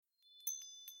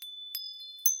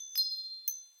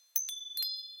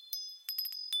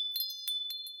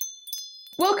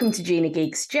Welcome to Gina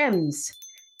Geeks Gems.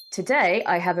 Today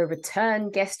I have a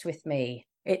return guest with me.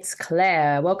 It's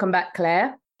Claire. Welcome back,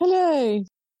 Claire. Hello.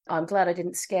 I'm glad I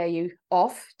didn't scare you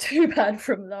off too bad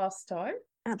from last time.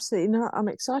 Absolutely not. I'm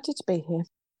excited to be here.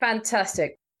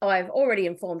 Fantastic. I've already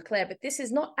informed Claire, but this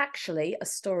is not actually a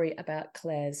story about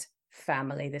Claire's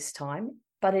family this time,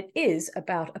 but it is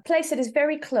about a place that is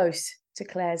very close to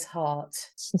Claire's heart.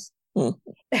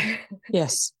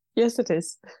 Yes. Yes, it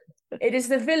is. It is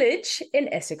the village in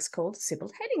Essex called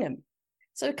Sible Hedingham.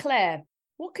 So, Claire,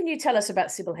 what can you tell us about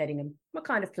Sible Hedingham? What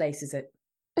kind of place is it?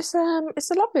 It's a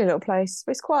lovely little place.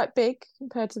 It's quite big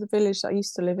compared to the village that I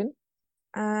used to live in.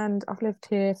 And I've lived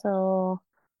here for,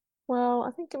 well,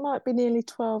 I think it might be nearly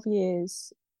 12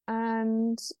 years.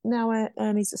 And now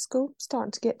Ernie's at school,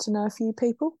 starting to get to know a few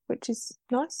people, which is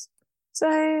nice.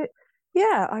 So,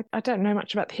 yeah, I don't know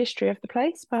much about the history of the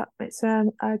place, but it's a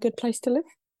good place to live.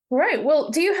 Right. Well,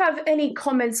 do you have any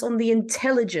comments on the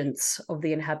intelligence of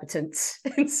the inhabitants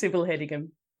in Sible Hedingham?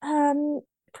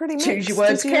 Pretty mixed. Choose your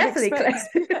words carefully, Claire.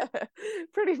 Yeah,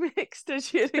 pretty mixed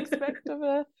as you'd expect of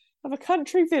a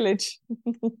country village.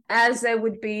 As there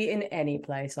would be in any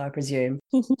place, I presume.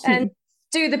 And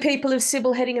do the people of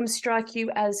Sible Hedingham strike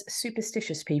you as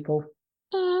superstitious people?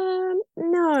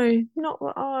 No, not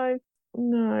that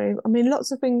no. I mean,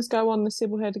 lots of things go on the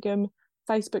Sible Hedingham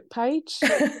Facebook page.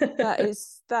 that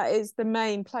is the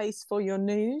main place for your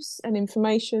news and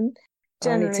information.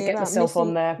 Generally, I need to get myself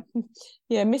on there.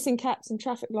 Yeah, missing cats and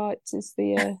traffic lights is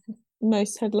the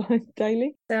most headlined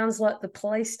daily. Sounds like the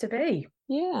place to be.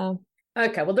 Yeah.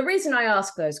 Okay, well, the reason I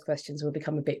ask those questions will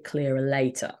become a bit clearer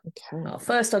later. Okay. Well,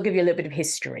 first, I'll give you a little bit of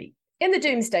history. In the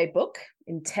Domesday Book,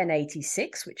 in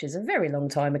 1086, which is a very long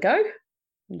time ago,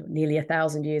 nearly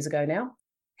 1,000 years ago now,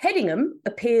 Hedingham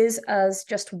appears as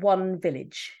just one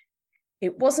village.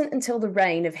 It wasn't until the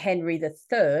reign of Henry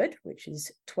III, which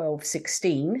is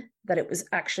 1216, that it was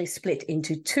actually split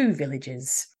into two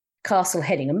villages, Castle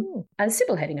Hedingham and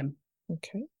Sible Hedingham.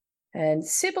 Okay. And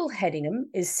Sible Hedingham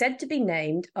is said to be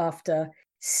named after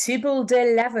Sible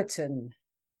de Laverton,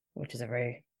 which is a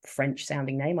very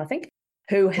French-sounding name, I think,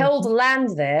 who held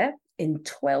land there in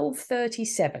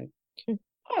 1237. Okay.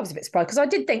 I was a bit surprised because I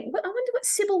did think, well, I wonder what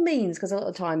Sible means, because a lot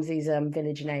of times these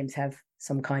village names have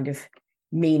some kind of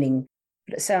meaning.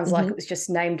 But it sounds like it was just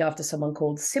named after someone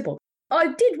called Sible. I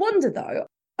did wonder, though,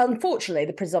 unfortunately,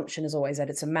 the presumption is always that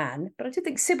it's a man, but I did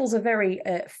think Sible's a very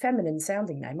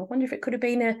feminine-sounding name. I wonder if it could have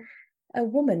been a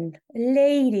woman, a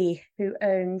lady who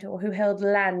owned or who held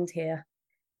land here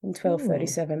in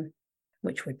 1237,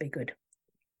 which would be good.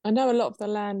 I know a lot of the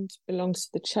land belongs to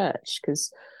the church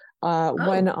because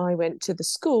when I went to the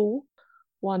school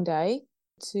one day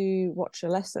to watch a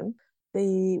lesson,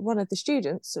 one of the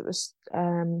students that was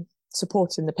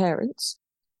supporting the parents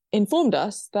informed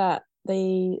us that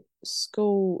the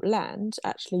school land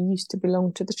actually used to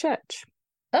belong to the church.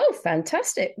 Oh,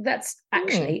 fantastic. That's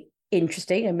actually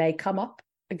interesting and may come up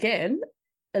again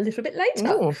a little bit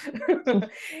later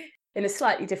in a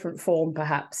slightly different form,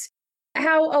 perhaps.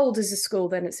 How old is the school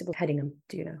then at Sible Hedingham?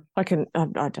 Do you know? I don't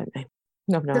know.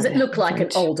 No, does it look like an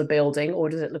older building, or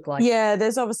does it look like... Yeah,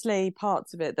 there's obviously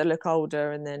parts of it that look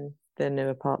older, and then there are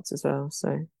newer parts as well.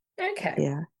 So okay.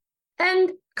 Yeah.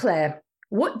 And Claire,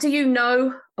 what do you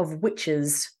know of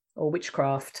witches or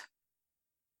witchcraft?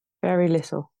 Very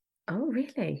little. Oh,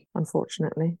 really?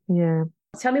 Unfortunately, yeah.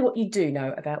 Tell me what you do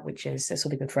know about witches. This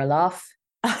will be good for a laugh.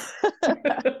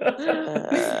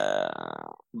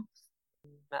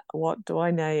 What do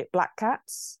I know? Black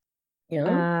cats.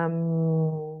 Yeah.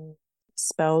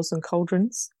 Spells and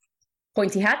cauldrons.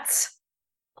 Pointy hats.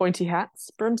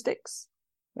 Broomsticks.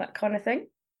 That kind of thing.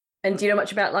 And do you know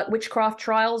much about like witchcraft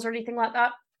trials or anything like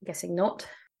that? I'm guessing not.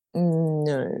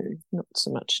 No, not so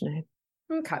much, no.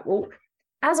 Okay, well,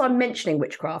 as I'm mentioning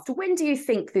witchcraft, when do you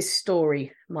think this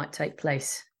story might take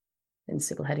place in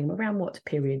Sible Hedingham? Around what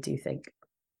period do you think?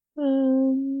 I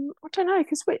don't know,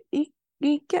 because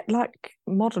you get like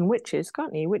modern witches,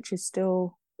 can't you? Witches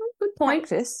still good point.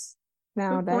 Practice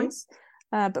nowadays,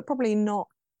 but probably not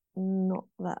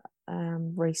that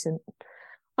recent.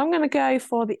 I'm going to go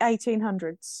for the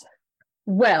 1800s.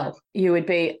 Well, you would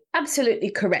be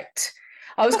absolutely correct.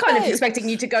 I was kind of expecting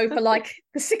you to go for like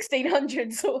the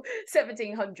 1600s or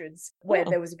 1700s, where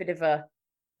there was a bit of an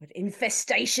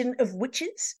infestation of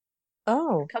witches.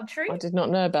 Oh, in the country. I did not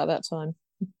know about that time.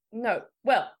 No.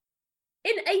 Well,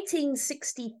 in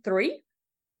 1863,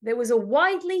 there was a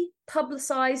widely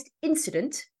publicised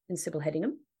incident in Sible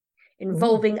Hedingham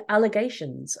involving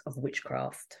allegations of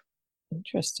witchcraft.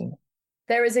 Interesting.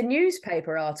 There is a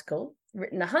newspaper article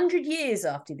written 100 years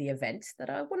after the event that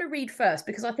I want to read first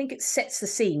because I think it sets the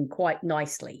scene quite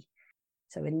nicely.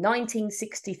 So in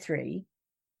 1963,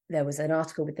 there was an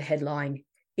article with the headline,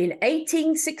 "In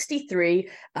 1863,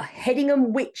 a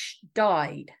Hedingham witch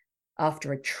died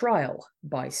after a trial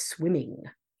by swimming."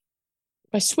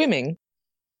 By swimming?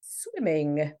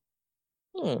 Swimming.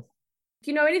 Hmm. Do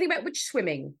you know anything about witch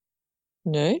swimming?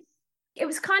 No. It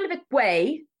was kind of a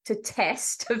way to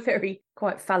test, a very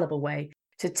quite fallible way,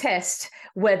 to test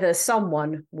whether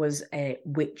someone was a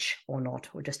witch or not,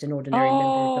 or just an ordinary member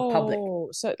of the public. Oh,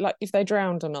 so like if they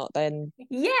drowned or not, then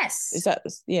Yes. is that,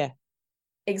 yeah.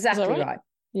 Exactly Is that right.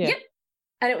 Yeah. Yep.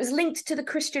 And it was linked to the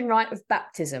Christian rite of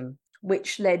baptism,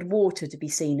 which led water to be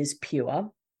seen as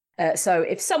pure. So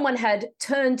if someone had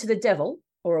turned to the devil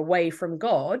or away from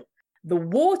God, the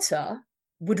water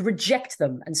would reject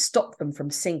them and stop them from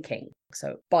sinking.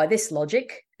 So by this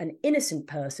logic, an innocent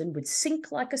person would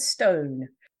sink like a stone,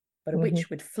 but a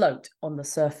witch would float on the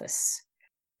surface.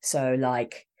 So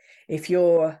like if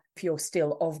you're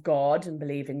still of God and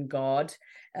believe in God,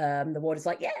 the water's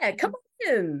like, yeah, come on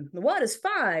in. The water's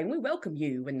fine. We welcome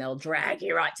you. And they'll drag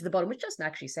you right to the bottom, which doesn't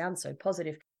actually sound so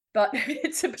positive. But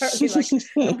it's apparently like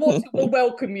the water will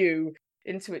welcome you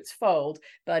into its fold.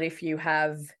 But if you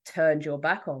have turned your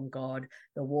back on God,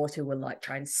 the water will like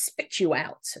try and spit you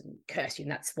out and curse you.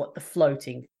 And that's what the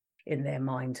floating in their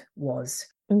mind was.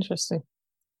 Interesting.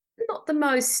 Not the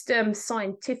most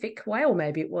scientific way, or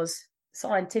maybe it was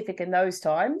scientific in those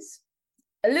times.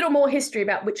 A little more history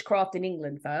about witchcraft in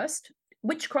England first.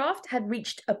 Witchcraft had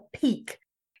reached a peak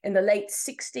in the late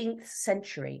 16th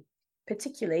century,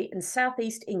 particularly in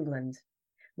southeast England,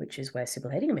 which is where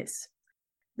Sible Hedingham is.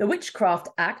 The Witchcraft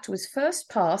Act was first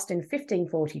passed in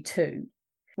 1542,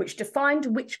 which defined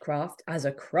witchcraft as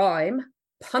a crime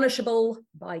punishable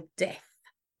by death.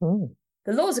 Mm.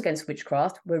 The laws against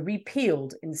witchcraft were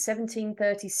repealed in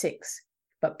 1736,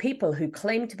 but people who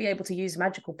claimed to be able to use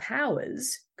magical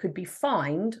powers could be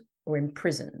fined or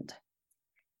imprisoned.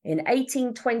 In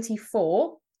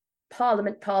 1824,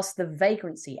 Parliament passed the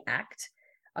Vagrancy Act,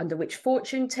 under which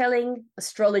fortune-telling,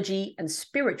 astrology, and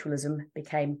spiritualism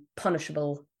became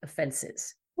punishable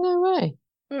offences. No way.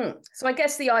 So I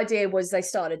guess the idea was they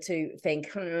started to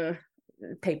think,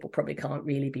 people probably can't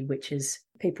really be witches.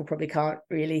 People probably don't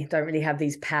really have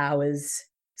these powers.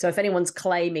 So if anyone's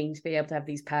claiming to be able to have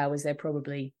these powers, they're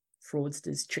probably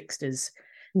fraudsters, tricksters.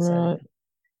 Right.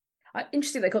 So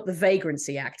interesting they got the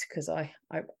Vagrancy Act, because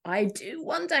I do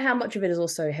wonder how much of it is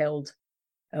also held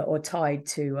or tied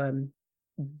to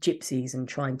gypsies and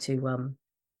trying to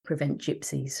prevent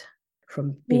gypsies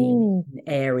from being in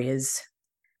areas.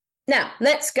 Now,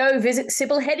 let's go visit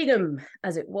Sible Hedingham,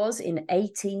 as it was in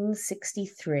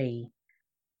 1863.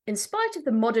 In spite of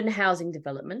the modern housing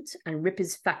development and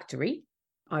Ripper's factory,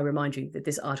 I remind you that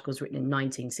this article is written in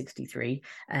 1963,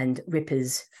 and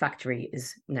Ripper's factory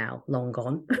is now long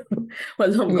gone. Well,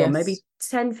 long gone, maybe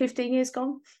 10, 15 years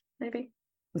gone, maybe.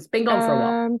 It's been gone for a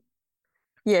while.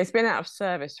 Yeah, it's been out of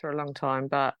service for a long time,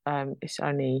 but it's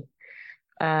only,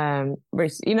 you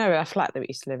know, our flat that we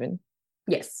used to live in?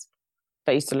 Yes.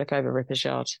 They used to look over Ripper's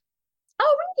yard.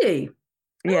 Oh, really?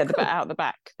 Yeah, cool. out the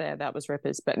back there, that was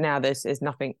Ripper's, but now there's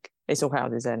nothing. It's all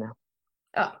houses there now.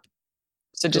 Oh.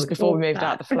 So just before we moved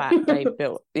out the flat, they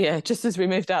built, just as we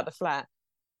moved out the flat,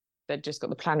 they'd just got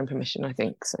the planning permission, I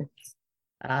think. So.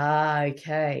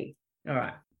 Okay. All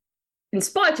right. In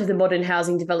spite of the modern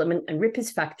housing development and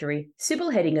Ripper's factory,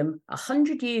 Sible Hedingham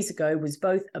 100 years ago was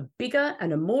both a bigger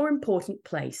and a more important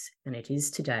place than it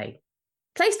is today.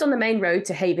 Placed on the main road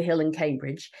to Haverhill and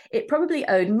Cambridge, it probably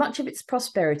owed much of its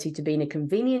prosperity to being a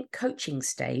convenient coaching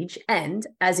stage, and,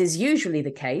 as is usually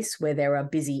the case where there are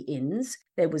busy inns,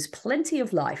 there was plenty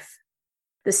of life.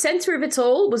 The centre of it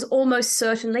all was almost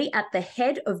certainly at the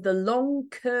head of the long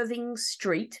curving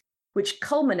street, which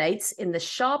culminates in the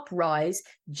sharp rise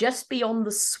just beyond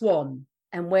the Swan,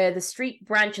 and where the street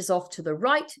branches off to the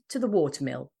right to the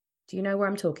watermill. Do you know where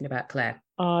I'm talking about, Claire?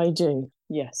 I do,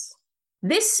 yes.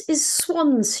 This is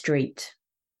Swan Street,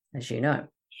 as you know.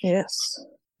 Yes.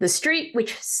 The street,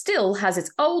 which still has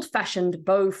its old-fashioned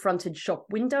bow-fronted shop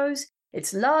windows,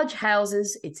 its large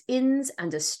houses, its inns,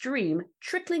 and a stream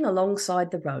trickling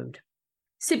alongside the road.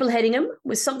 Sible Hedingham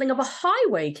was something of a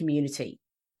highway community,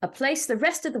 a place the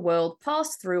rest of the world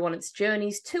passed through on its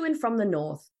journeys to and from the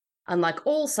north. Unlike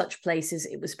all such places,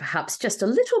 it was perhaps just a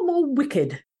little more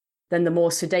wicked than the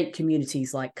more sedate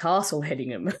communities like Castle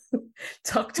Hedingham,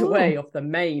 tucked away off the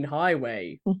main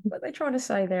highway. What are they trying to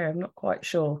say there? I'm not quite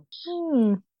sure.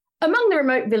 Among the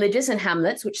remote villages and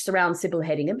hamlets which surround Sible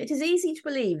Hedingham, it is easy to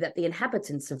believe that the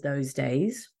inhabitants of those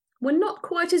days were not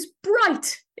quite as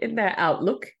bright in their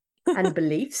outlook and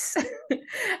beliefs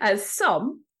as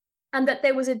some, and that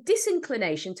there was a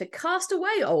disinclination to cast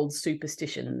away old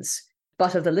superstitions.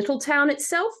 But of the little town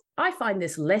itself, I find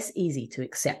this less easy to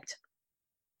accept.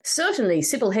 Certainly,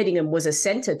 Sible Hedingham was a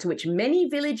centre to which many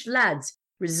village lads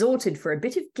resorted for a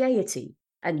bit of gaiety,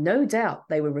 and no doubt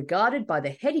they were regarded by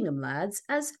the Hedingham lads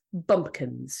as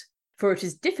bumpkins, for it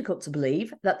is difficult to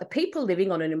believe that the people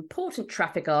living on an important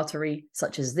traffic artery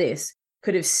such as this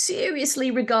could have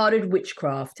seriously regarded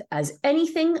witchcraft as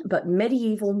anything but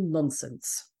medieval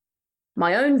nonsense.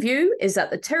 My own view is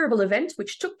that the terrible event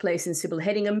which took place in Sible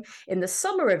Hedingham in the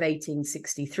summer of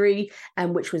 1863,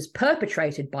 and which was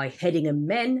perpetrated by Hedingham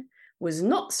men, was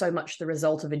not so much the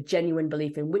result of a genuine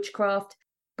belief in witchcraft,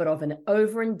 but of an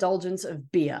overindulgence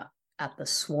of beer at the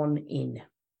Swan Inn.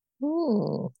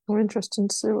 Oh, more interesting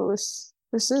to see what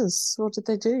this is. What did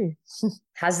they do?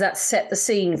 Has that set the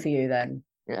scene for you then?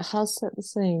 It has set the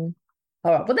scene.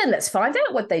 All right, well then let's find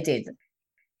out what they did.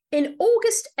 In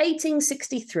August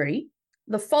 1863,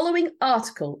 the following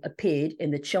article appeared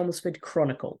in the Chelmsford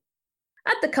Chronicle.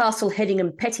 At the Castle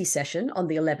Hedingham Petty Session on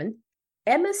the 11th,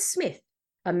 Emma Smith,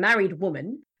 a married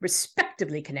woman,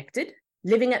 respectably connected,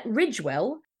 living at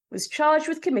Ridgewell, was charged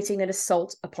with committing an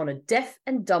assault upon a deaf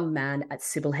and dumb man at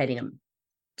Sible Hedingham.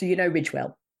 Do you know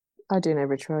Ridgewell? I do know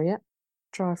Ridgewell, yeah.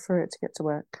 Drive through it to get to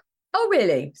work. Oh,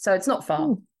 really? So it's not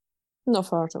far? Not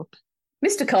far at all.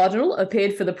 Mr. Cardinal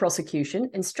appeared for the prosecution,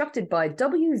 instructed by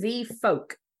W.V.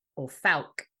 Folk, or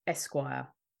Falk, Esquire.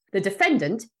 The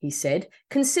defendant, he said,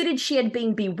 considered she had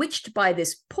been bewitched by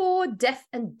this poor deaf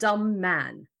and dumb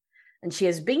man, and she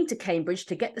has been to Cambridge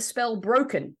to get the spell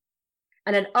broken,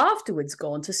 and had afterwards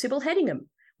gone to Sible Hedingham,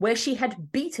 where she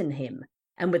had beaten him,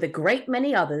 and with a great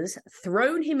many others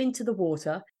thrown him into the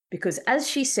water, because, as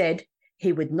she said,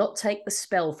 he would not take the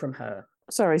spell from her.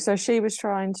 Sorry, so she was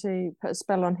trying to put a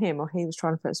spell on him, or he was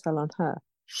trying to put a spell on her?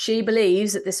 She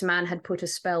believes that this man had put a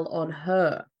spell on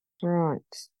her. Right,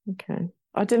 okay.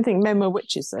 I didn't think men were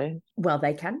witches, though. Well,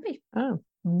 they can be. Oh.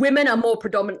 Women are more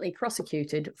predominantly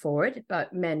prosecuted for it,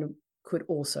 but men could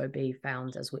also be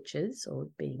found as witches or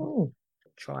being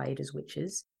tried as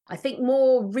witches. I think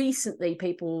more recently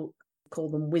people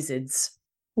call them wizards.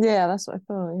 Yeah, that's what I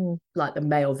thought, yeah. Like the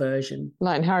male version.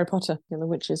 Like in Harry Potter, the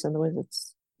witches and the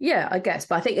wizards. Yeah, I guess.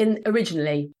 But I think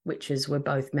originally witches were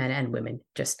both men and women.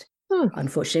 Just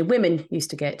unfortunately, women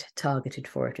used to get targeted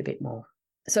for it a bit more.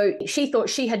 So she thought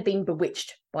she had been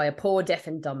bewitched by a poor deaf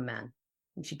and dumb man.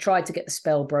 And she tried to get the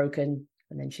spell broken.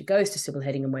 And then she goes to Sible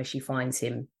Hedingham, where she finds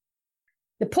him.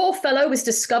 The poor fellow was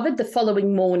discovered the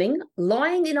following morning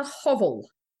lying in a hovel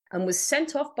and was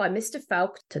sent off by Mr.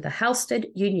 Falk to the Halstead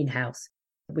Union House,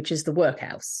 which is the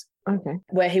workhouse. Okay.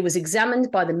 Where he was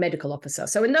examined by the medical officer.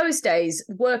 So in those days,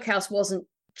 workhouse wasn't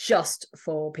just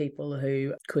for people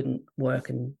who couldn't work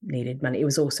and needed money. It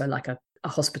was also like a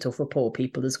hospital for poor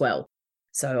people as well.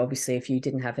 So obviously, if you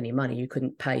didn't have any money, you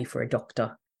couldn't pay for a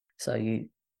doctor. So you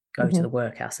go to the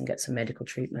workhouse and get some medical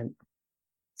treatment.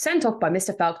 Sent off by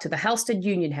Mr. Falk to the Halstead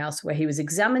Union House, where he was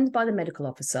examined by the medical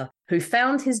officer, who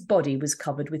found his body was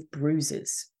covered with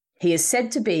bruises. He is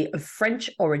said to be of French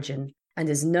origin and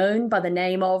is known by the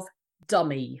name of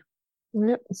Dummy.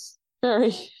 Yep,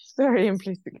 very, very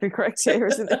implicitly correct here,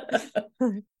 isn't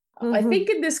it? I think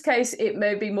in this case, it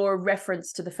may be more a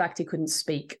reference to the fact he couldn't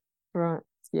speak. Right,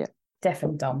 yeah. Deaf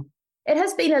and dumb. It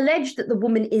has been alleged that the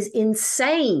woman is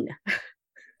insane.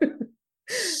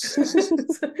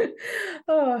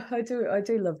 I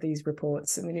do love these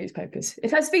reports in the newspapers.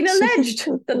 It has been alleged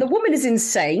that the woman is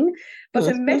insane, but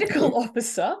a medical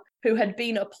officer who had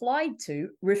been applied to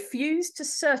refused to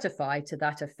certify to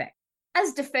that effect.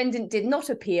 As defendant did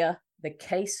not appear, the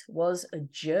case was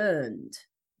adjourned.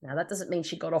 Now, that doesn't mean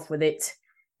she got off with it.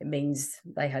 It means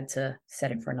they had to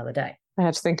set it for another day. I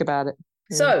had to think about it.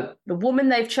 Yeah. So, the woman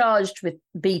they've charged with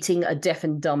beating a deaf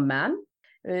and dumb man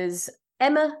is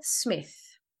Emma Smith.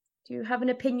 Do you have an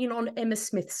opinion on Emma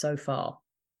Smith so far?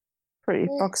 Pretty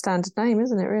bog standard name,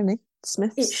 isn't it, really?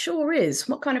 Smith. It sure is.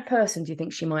 What kind of person do you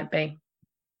think she might be?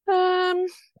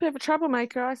 Bit of a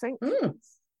troublemaker, I think.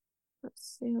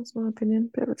 Let's see, that's my opinion.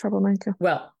 Bit of a troublemaker.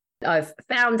 Well, I've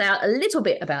found out a little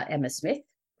bit about Emma Smith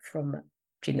from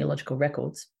genealogical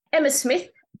records. Emma Smith,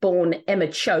 born Emma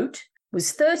Choate,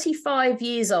 was 35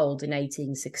 years old in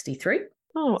 1863.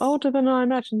 Oh, older than I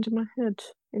imagined in my head.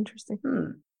 Interesting.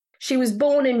 She was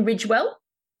born in Ridgewell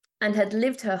and had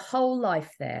lived her whole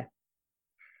life there.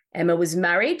 Emma was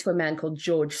married to a man called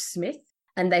George Smith,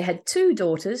 and they had two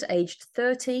daughters aged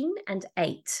 13 and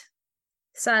 8.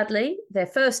 Sadly, their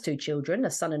first two children,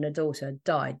 a son and a daughter,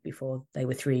 died before they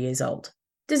were 3 years old.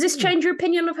 Does this change your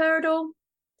opinion of her at all?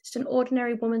 Just an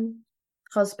ordinary woman,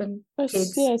 husband,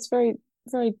 kids? Yeah, it's very,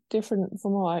 very different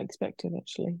from what I expected,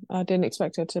 actually. I didn't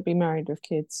expect her to be married with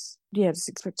kids. Yeah, I just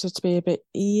expected her to be a bit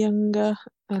younger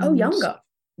Oh, and younger.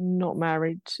 not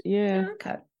married. Yeah.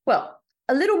 Okay. Well,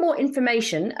 a little more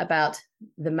information about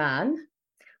the man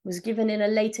was given in a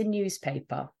later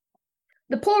newspaper.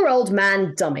 The poor old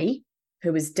man Dummy,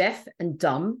 who was deaf and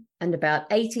dumb and about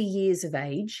 80 years of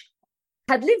age,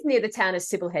 had lived near the town of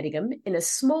Sible Hedingham in a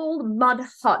small mud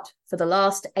hut for the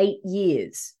last 8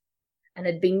 years, and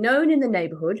had been known in the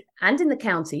neighbourhood and in the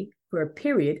county for a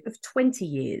period of 20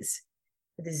 years.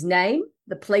 But his name,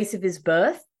 the place of his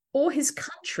birth, or his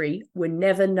country were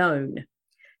never known,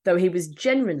 though he was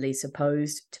generally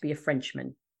supposed to be a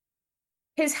Frenchman.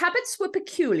 His habits were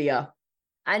peculiar,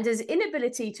 and his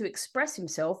inability to express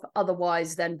himself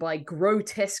otherwise than by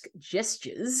grotesque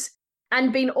gestures,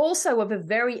 and being also of a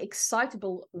very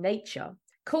excitable nature,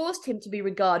 caused him to be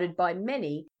regarded by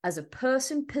many as a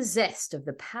person possessed of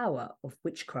the power of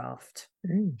witchcraft.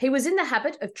 He was in the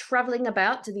habit of travelling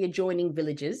about to the adjoining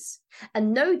villages,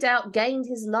 and no doubt gained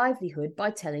his livelihood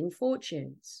by telling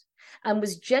fortunes, and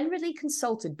was generally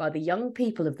consulted by the young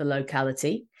people of the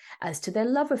locality as to their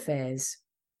love affairs.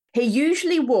 He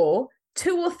usually wore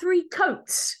 2 or 3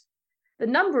 coats, the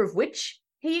number of which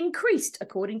he increased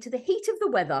according to the heat of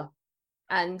the weather,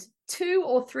 and 2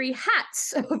 or 3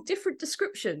 hats of different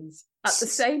descriptions at the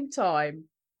same time.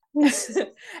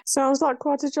 Sounds like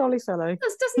quite a jolly fellow.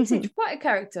 Doesn't it? Quite a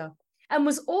character. And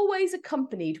was always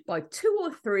accompanied by 2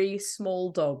 or 3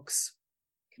 small dogs.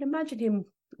 You can imagine him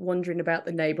wandering about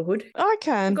the neighbourhood. I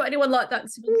can. You got anyone like that?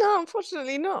 No,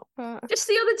 unfortunately not. But... Just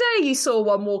the other day you saw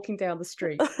one walking down the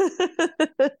street.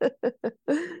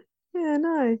 Yeah,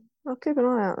 no. I'll keep an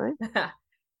eye out, though.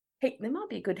 Hey, there might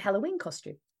be a good Halloween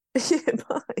costume. Yeah,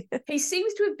 bye. He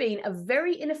seems to have been a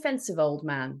very inoffensive old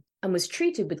man, and was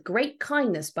treated with great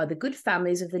kindness by the good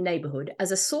families of the neighbourhood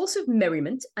as a source of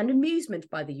merriment and amusement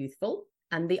by the youthful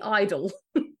and the idle.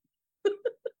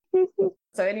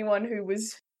 So anyone who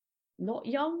was not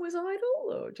young was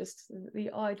idle, or just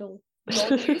the idle,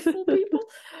 non-youthful people?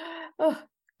 Oh.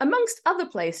 Amongst other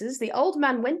places, the old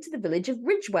man went to the village of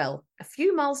Ridgewell, a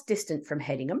few miles distant from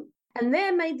Hedingham, and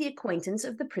there made the acquaintance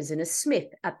of the prisoner Smith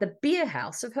at the beer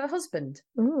house of her husband.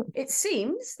 It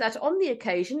seems that on the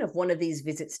occasion of one of these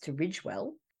visits to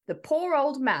Ridgewell, the poor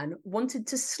old man wanted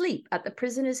to sleep at the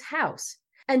prisoner's house,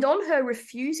 and on her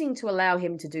refusing to allow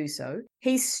him to do so,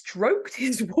 he stroked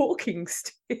his walking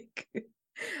stick.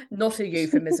 Not a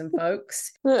euphemism,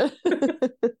 folks.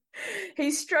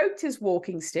 He stroked his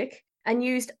walking stick and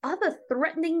used other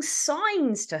threatening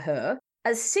signs to her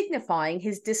as signifying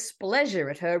his displeasure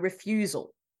at her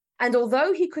refusal. And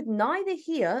although he could neither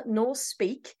hear nor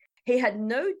speak, he had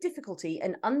no difficulty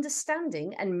in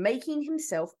understanding and making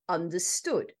himself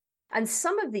understood. And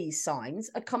some of these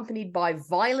signs, accompanied by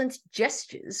violent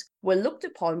gestures, were looked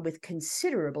upon with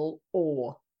considerable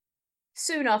awe.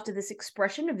 Soon after this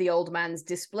expression of the old man's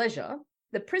displeasure,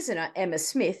 the prisoner, Emma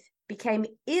Smith, became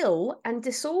ill and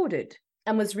disordered,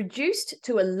 and was reduced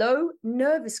to a low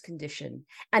nervous condition,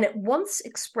 and at once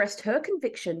expressed her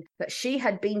conviction that she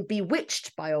had been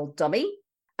bewitched by old Dummy,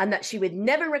 and that she would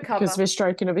never recover. Because of his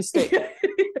stroking of his stick.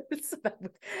 So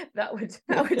that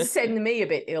would send me a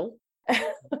bit ill.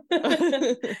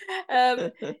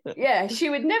 Yeah, she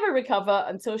would never recover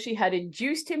until she had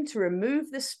induced him to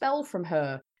remove the spell from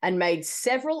her, and made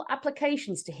several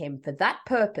applications to him for that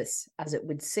purpose, as it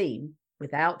would seem,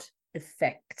 without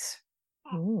effect.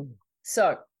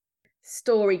 So,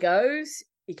 story goes,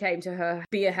 he came to her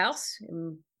beer house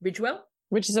in Ridgewell.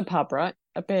 Which is a pub, right?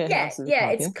 A beer house is a pub,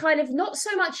 it's kind of not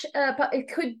so much, but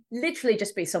it could literally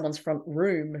just be someone's front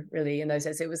room, really, in those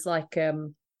days. It was like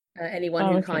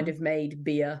anyone who kind of made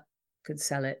beer could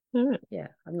sell it. Yeah,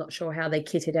 I'm not sure how they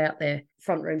kitted out their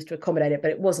front rooms to accommodate it,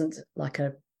 but it wasn't like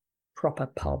a proper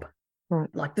pub,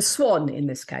 like the Swan in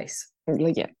this case.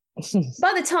 Yeah.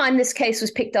 By the time this case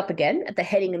was picked up again at the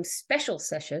Hedingham Special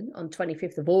Session on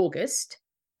 25th of August,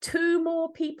 2 more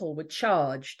people were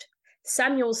charged,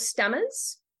 Samuel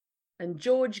Stammers and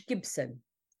George Gibson,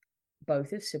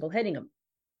 both of Sible Hedingham.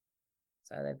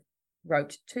 So they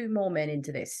wrote 2 more men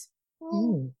into this.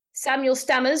 Samuel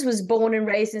Stammers was born and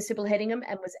raised in Sible Hedingham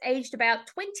and was aged about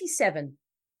 27.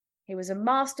 He was a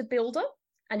master builder,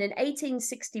 and in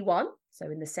 1861, so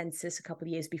in the census a couple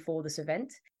of years before this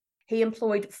event, he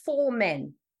employed 4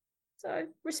 men, so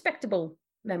respectable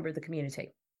member of the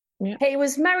community. Yeah. He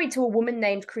was married to a woman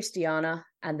named Christiana,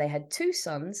 and they had 2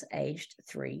 sons aged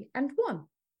 3 and 1.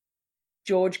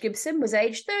 George Gibson was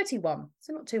aged 31,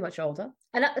 so not too much older,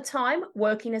 and at the time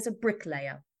working as a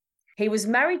bricklayer. He was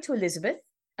married to Elizabeth,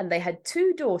 and they had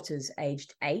 2 daughters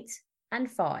aged 8 and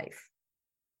 5.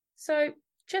 So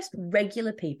just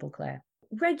regular people, Claire.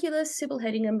 Regular Sible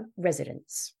Hedingham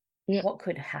residents. Yeah. What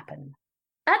could happen?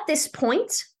 At this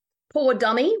point, Poor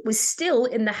dummy was still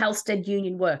in the Halstead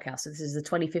Union Workhouse. So this is the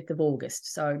 25th of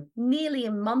August. So nearly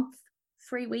a month,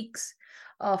 3 weeks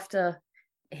after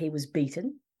he was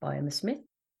beaten by Emma Smith.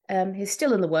 He's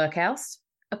still in the workhouse.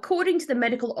 According to the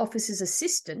medical officer's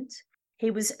assistant, he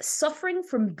was suffering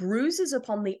from bruises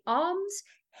upon the arms,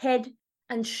 head,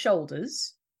 and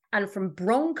shoulders, and from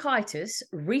bronchitis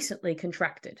recently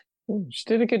contracted. She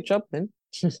did a good job then.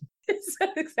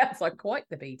 Sounds like quite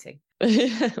the beating.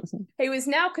 He was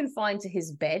now confined to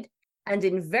his bed and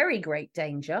in very great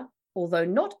danger, although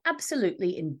not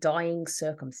absolutely in dying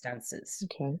circumstances.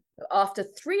 Okay. After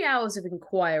 3 hours of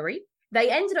inquiry, they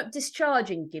ended up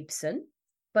discharging Gibson,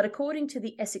 but according to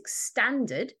the Essex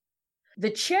Standard,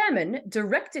 the chairman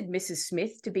directed Mrs.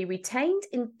 Smith to be retained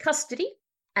in custody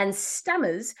and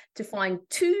Stammers to find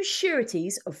 2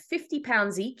 sureties of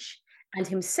 £50 each and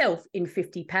himself in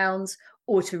 £50,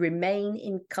 or to remain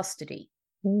in custody.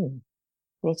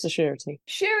 What's a surety?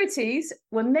 Sureties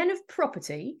were men of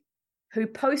property who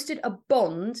posted a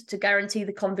bond to guarantee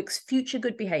the convict's future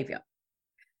good behaviour.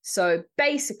 So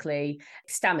basically,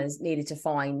 Stammers needed to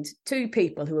find 2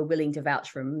 people who were willing to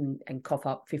vouch for him and cough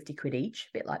up 50 quid each,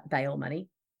 a bit like bail money.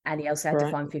 And he also had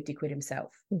to find 50 quid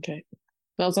himself. Okay.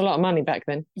 That was a lot of money back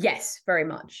then. Yes, very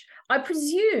much. I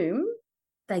presume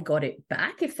they got it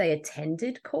back if they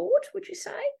attended court, would you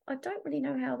say? I don't really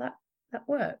know how that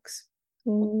works.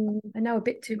 I know a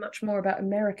bit too much more about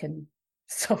American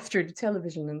stuff through the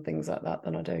television and things like that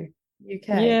than I do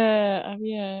UK. Yeah,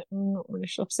 I'm not really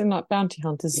sure. I've seen like bounty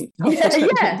hunters.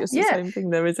 It's the same thing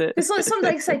though, is it? It's like some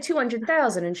they say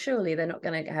 200,000, and surely they're not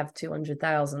going to have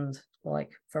 200,000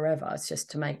 like forever. It's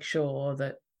just to make sure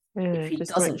that if he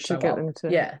doesn't show up,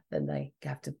 then they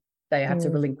have to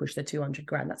relinquish the 200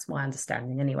 grand. That's my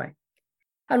understanding anyway.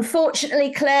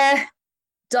 Unfortunately, Claire,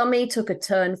 dummy took a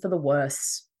turn for the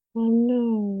worse. Oh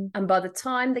no. And by the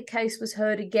time the case was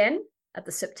heard again at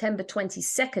the September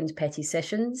 22nd petty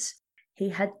sessions, he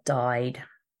had died.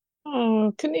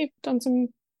 Oh, couldn't he have done some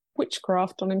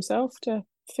witchcraft on himself to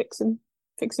fix him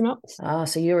up? Ah,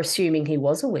 so you're assuming he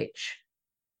was a witch?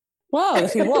 Well,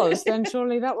 if he was, then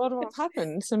surely that would have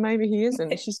happened. So maybe he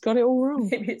isn't. She's got it all wrong.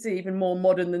 Maybe it's even more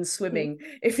modern than swimming.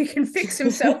 If he can fix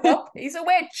himself up, he's a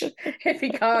witch. If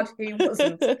he can't, he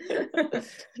wasn't.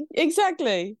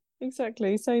 Exactly.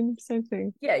 Same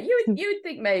thing. Yeah, you would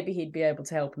think maybe he'd be able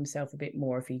to help himself a bit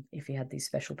more if he had these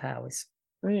special powers.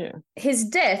 Oh, yeah. His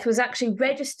death was actually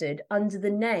registered under the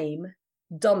name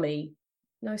Dummy.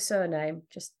 No surname,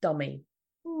 just Dummy.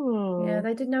 Oh. Yeah,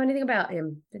 they didn't know anything about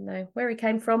him. Didn't know where he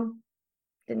came from.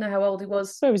 Didn't know how old he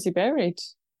was. Where was he buried?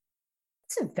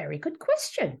 That's a very good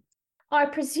question. I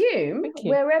presume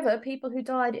wherever people who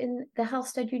died in the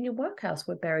Halstead Union Workhouse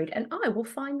were buried, and I will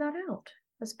find that out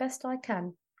as best I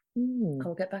can.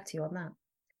 I'll get back to you on that.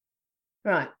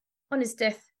 Right. On his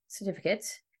death certificate,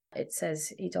 it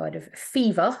says he died of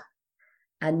fever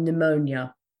and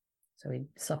pneumonia. So he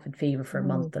suffered fever for a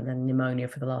month and then pneumonia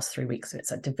for the last 3 weeks. So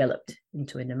it's developed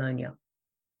into a pneumonia.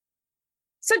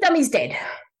 So Dummy's dead.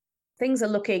 Things are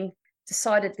looking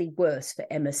decidedly worse for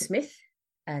Emma Smith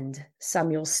and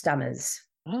Samuel Stammers.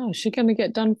 Oh, is she going to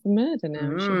get done for murder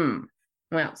now?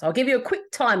 Well, so I'll give you a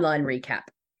quick timeline recap.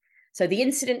 So the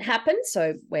incident happened,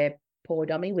 where poor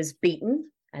Dummy was beaten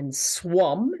and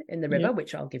swum in the river,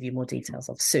 which I'll give you more details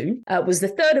of soon, was the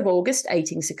 3rd of August,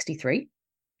 1863.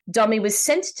 Dummy was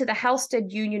sent to the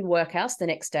Halstead Union Workhouse the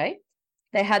next day.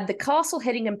 They had the Castle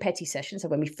Hedingham petty session, so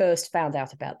when we first found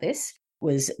out about this,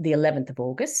 was the 11th of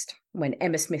August, when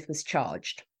Emma Smith was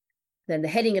charged. Then the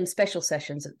Hedingham special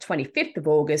sessions at the 25th of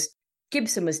August,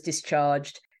 Gibson was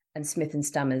discharged, and Smith and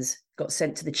Stammers got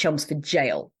sent to the Chelmsford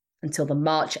jail until the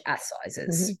March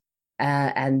Assizes.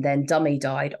 And then Dummy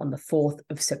died on the 4th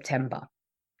of September.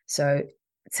 So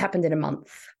it's happened in a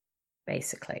month,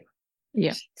 basically.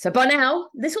 Yeah. So by now,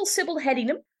 little Sible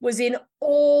Hedingham was in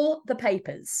all the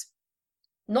papers,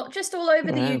 not just all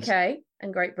over the UK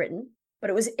and Great Britain, but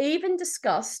it was even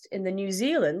discussed in the New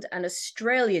Zealand and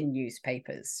Australian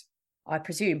newspapers. I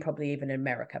presume probably even in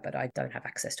America, but I don't have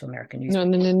access to American newspapers.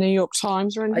 Not in the New York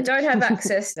Times or anything? I don't have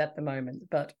access at the moment,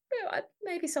 but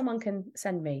maybe someone can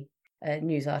send me a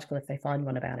news article if they find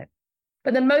one about it.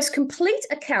 But the most complete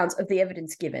account of the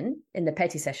evidence given in the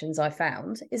petty sessions I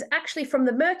found is actually from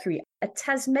the Mercury, a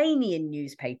Tasmanian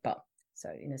newspaper, so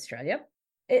in Australia.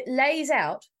 It lays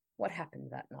out what happened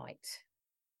that night.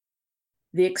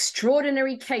 The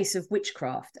extraordinary case of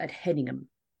witchcraft at Hedingham.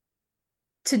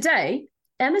 Today,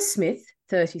 Emma Smith,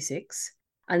 36,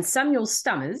 and Samuel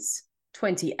Stammers,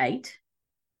 28,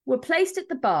 were placed at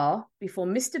the bar before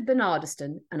Mr.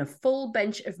 Bernardiston and a full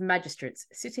bench of magistrates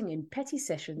sitting in petty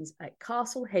sessions at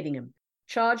Castle Hedingham,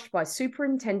 charged by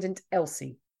Superintendent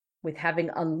Elsie. with having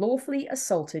unlawfully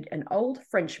assaulted an old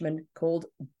Frenchman called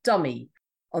Dummy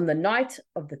on the night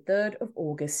of the 3rd of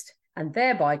August and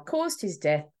thereby caused his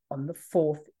death on the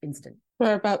 4th instant.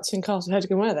 Whereabouts in Castle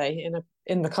Hedingham were they?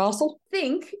 In the castle? I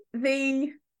think the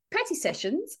petty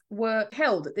sessions were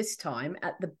held at this time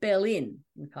at the Bell Inn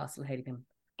in Castle Hedingham.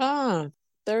 Ah,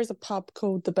 there is a pub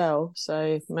called the Bell,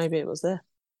 so maybe it was there.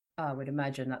 I would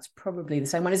imagine that's probably the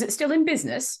same one. Is it still in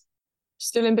business?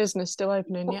 Still in business, still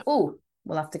opening, yeah. Oh,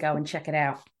 we'll have to go and check it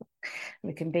out.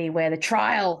 We can be where the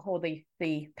trial or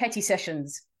the petty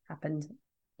sessions happened.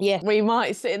 Yeah, we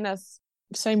might sit in the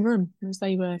same room as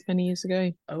they were many years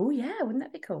ago. Oh, yeah, wouldn't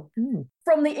that be cool? Mm.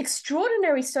 From the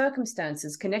extraordinary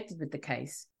circumstances connected with the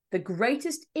case, the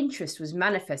greatest interest was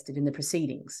manifested in the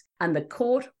proceedings, and the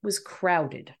court was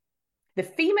crowded. The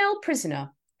female prisoner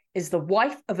is the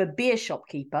wife of a beer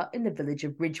shopkeeper in the village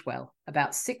of Ridgewell,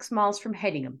 about 6 miles from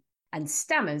Hedingham, and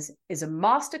Stammers is a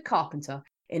master carpenter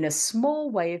in a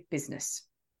small way of business.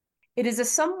 It is a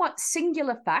somewhat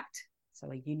singular fact, so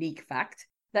a unique fact,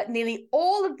 that nearly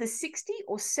all of the 60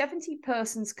 or 70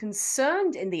 persons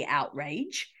concerned in the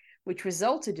outrage, which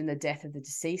resulted in the death of the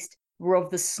deceased, were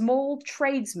of the small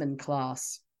tradesman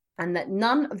class, and that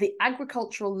none of the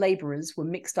agricultural labourers were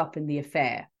mixed up in the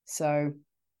affair. So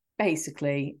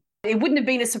basically, it wouldn't have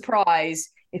been a surprise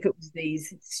if it was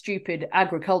these stupid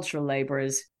agricultural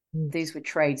labourers. These were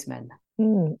tradesmen.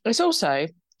 It's also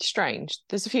strange.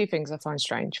 There's a few things I find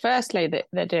strange. Firstly, that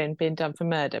they're being done for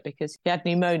murder because he had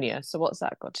pneumonia. So what's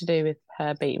that got to do with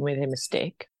her beating with him a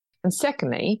stick? And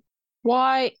secondly,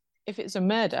 why, if it's a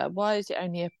murder, why is it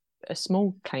only a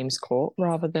small claims court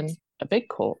rather than a big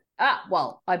court?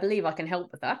 Well, I believe I can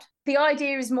help with that. The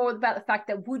idea is more about the fact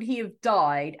that would he have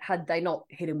died had they not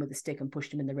hit him with a stick and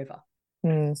pushed him in the river?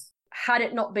 Had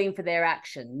it not been for their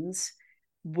actions,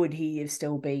 would he have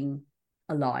still been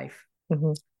alive?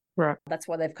 Mm-hmm. Right. That's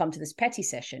why they've come to this petty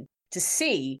session, to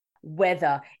see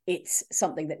whether it's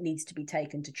something that needs to be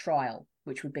taken to trial,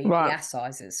 which would be the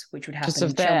assizes, which would happen because of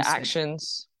in their Chelmsford.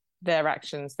 actions. Their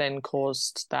actions then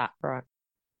caused that, right?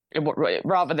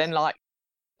 Rather than like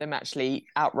them actually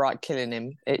outright killing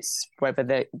him, it's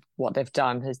whether what they've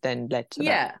done has then led to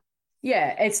that.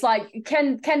 Yeah. It's like,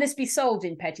 can this be solved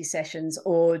in petty sessions,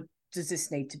 or does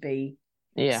this need to be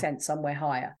sent somewhere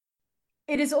higher?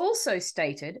 It is also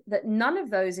stated that none of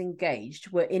those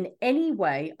engaged were in any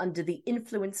way under the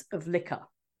influence of liquor,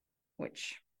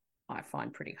 which I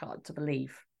find pretty hard to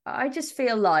believe. I just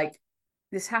feel like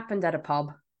this happened at a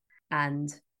pub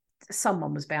and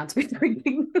someone was bound to be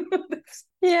drinking.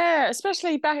 Yeah,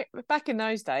 especially back in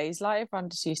those days, like everyone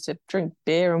just used to drink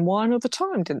beer and wine all the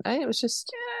time, didn't they? It was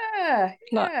just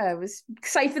it was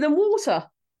safer than water.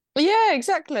 Yeah,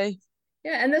 exactly.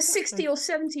 Yeah, and there's 60 or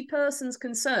 70 persons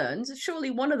concerned.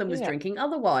 Surely one of them was drinking.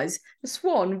 Otherwise, the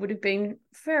Swan would have been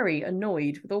very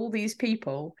annoyed with all these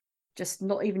people just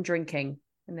not even drinking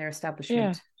in their establishment.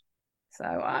 Yeah. So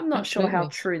I'm not sure how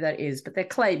true that is, but they're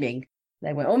claiming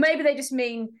they weren't. Or maybe they just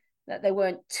mean that they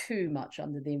weren't too much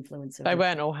under the influence of... They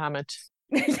weren't all hammered.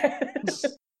 There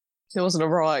wasn't a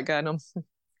riot going on.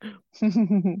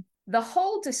 The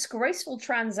whole disgraceful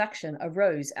transaction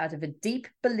arose out of a deep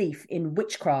belief in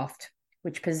witchcraft,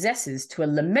 which possesses to a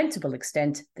lamentable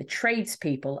extent the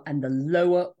tradespeople and the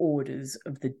lower orders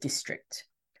of the district.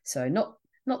 So not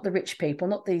the rich people,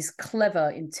 not these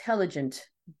clever, intelligent,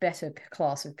 better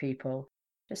class of people,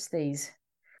 just these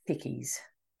thickies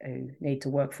who need to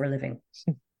work for a living.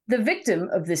 The victim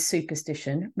of this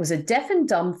superstition was a deaf and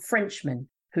dumb Frenchman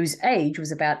whose age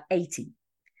was about 80.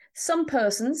 Some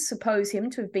persons suppose him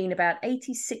to have been about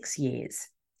 86 years.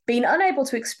 Being unable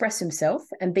to express himself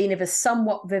and being of a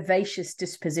somewhat vivacious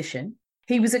disposition,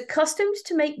 he was accustomed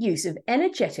to make use of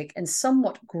energetic and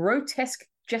somewhat grotesque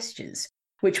gestures,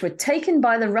 which were taken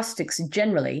by the rustics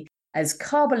generally as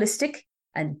cabalistic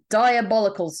and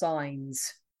diabolical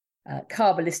signs.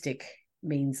 Cabalistic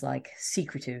means like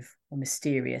secretive or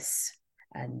mysterious,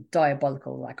 and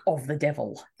diabolical like of the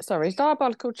devil. Sorry, is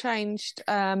diabolical changed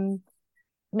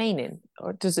meaning,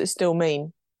 or does it still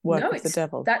mean work with the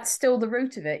devil? That's still the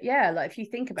root of it. Yeah, like if you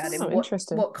think about it,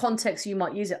 what context you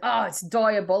might use it. It's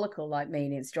diabolical, like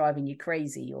meaning it's driving you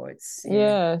crazy, or it's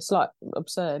it's like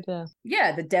absurd.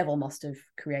 Yeah, the devil must have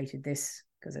created this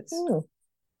because it's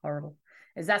horrible.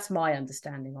 That's my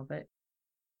understanding of it.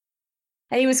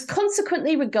 And he was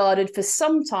consequently regarded for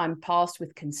some time past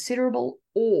with considerable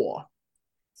awe.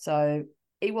 So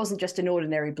he wasn't just an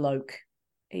ordinary bloke.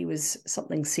 He was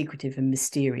something secretive and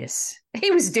mysterious.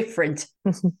 He was different.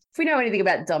 If we know anything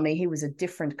about Dummy, he was a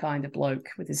different kind of bloke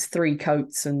with his 3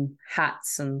 coats and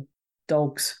hats and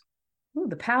dogs.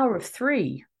 The power of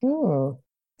 3.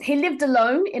 He lived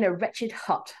alone in a wretched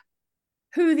hut.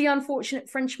 Who the unfortunate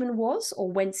Frenchman was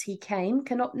or whence he came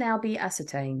cannot now be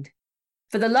ascertained.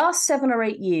 For the last 7 or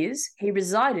 8 years, he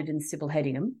resided in Sible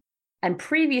Hedingham, and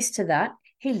previous to that,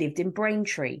 he lived in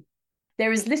Braintree.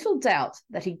 There is little doubt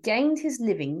that he gained his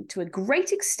living to a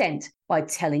great extent by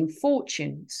telling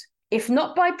fortunes, if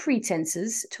not by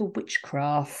pretenses to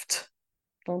witchcraft.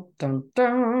 Dun, dun,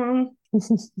 dun.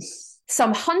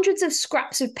 Some hundreds of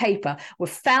scraps of paper were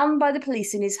found by the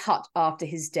police in his hut after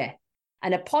his death,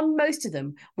 and upon most of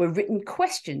them were written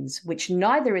questions which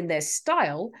neither in their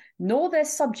style nor their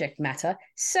subject matter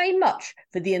say much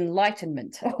for the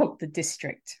enlightenment of the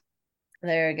district.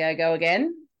 There we go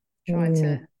again, trying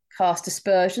to cast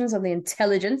aspersions on the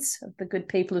intelligence of the good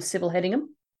people of Sible Hedingham.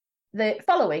 The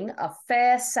following are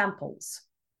fair samples.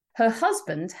 Her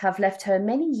husband have left her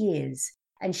many years,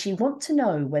 and she want to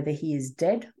know whether he is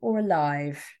dead or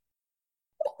alive.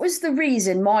 What was the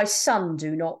reason my son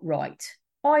do not write?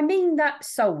 I mean that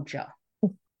soldier.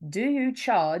 Do you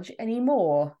charge any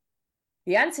more?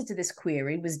 The answer to this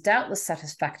query was doubtless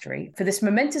satisfactory, for this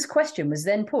momentous question was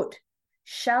then put: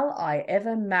 shall I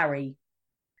ever marry?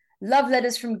 Love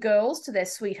letters from girls to their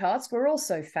sweethearts were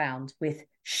also found, with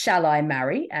shall I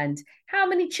marry and how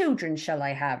many children shall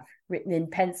I have written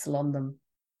in pencil on them.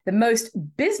 The most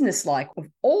businesslike of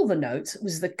all the notes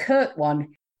was the curt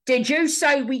one: did you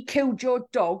say we killed your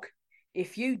dog?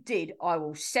 If you did, I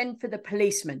will send for the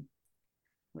policeman.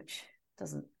 Which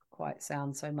doesn't quite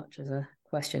sound so much as a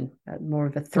question, more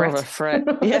of a threat. More of a threat,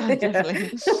 yeah,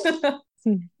 definitely.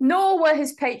 Nor were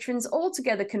his patrons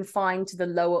altogether confined to the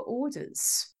lower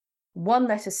orders. One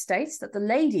letter states that the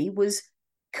lady was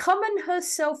coming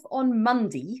herself on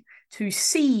Monday to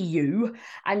see you,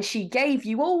 and she gave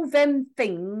you all them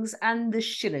things and the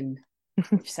shilling,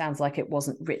 which sounds like it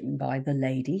wasn't written by the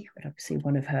lady, but obviously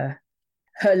one of her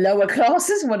lower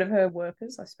classes, one of her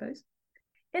workers, I suppose.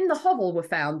 In the hovel were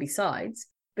found, besides,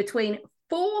 between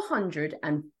 400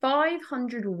 and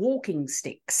 500 walking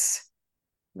sticks.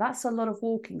 That's a lot of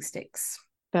walking sticks.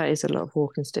 That is a lot of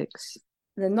walking sticks.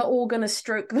 They're not all going to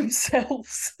stroke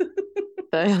themselves.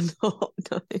 They are not,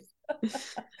 no.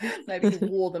 Maybe he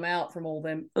wore them out from all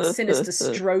them sinister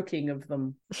stroking of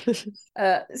them.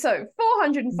 So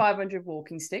 400 and 500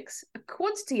 walking sticks, a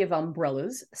quantity of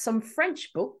umbrellas, some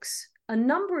French books, a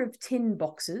number of tin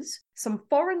boxes, some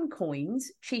foreign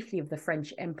coins, chiefly of the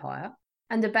French Empire,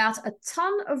 and about a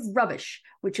ton of rubbish,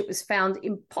 which it was found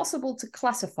impossible to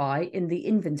classify in the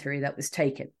inventory that was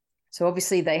taken. So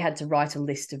obviously they had to write a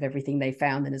list of everything they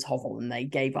found in his hovel, and they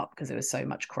gave up because there was so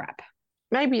much crap.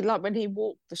 Maybe like when he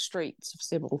walked the streets of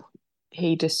Sible,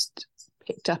 he just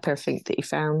picked up everything that he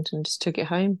found and just took it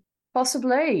home.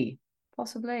 Possibly,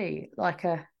 like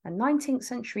a 19th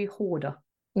century hoarder.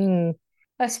 Mm.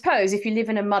 I suppose if you live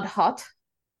in a mud hut,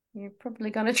 you're probably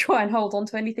going to try and hold on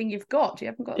to anything you've got. You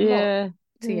haven't got a lot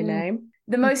to your name.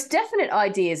 The most definite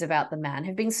ideas about the man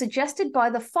have been suggested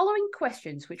by the following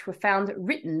questions, which were found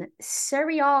written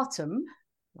seriatim,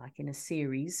 like in a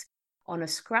series, on a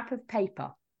scrap of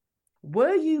paper.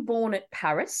 Were you born at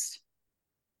Paris?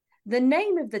 The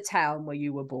name of the town where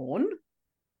you were born?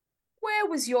 Where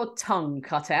was your tongue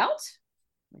cut out?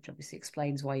 Which obviously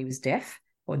explains why he was deaf,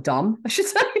 or dumb, I should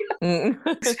say.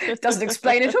 Doesn't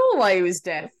explain at all why he was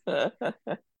deaf.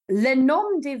 Le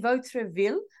nom de votre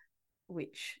ville,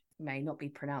 which may not be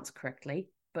pronounced correctly,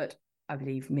 but I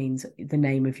believe means the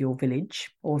name of your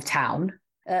village or town.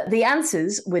 The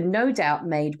answers were no doubt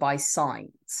made by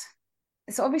signs.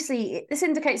 So obviously this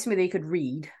indicates to me that he could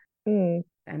read and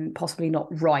possibly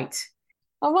not write.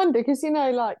 I wonder, because,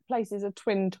 like places are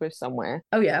twinned with somewhere.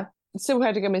 Oh, yeah. Sible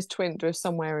Hedingham is twinned with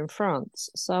somewhere in France.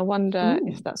 So I wonder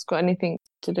if that's got anything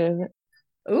to do with it.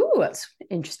 Oh, that's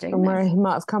interesting. And where he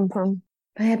might have come from.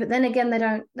 Yeah, but then again, they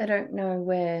don't know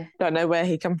where. Don't know where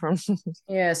he come from.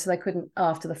 Yeah, so they couldn't,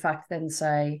 after the fact, then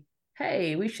say,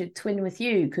 hey, we should twin with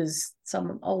you because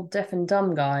some old deaf and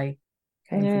dumb guy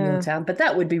came from your town. But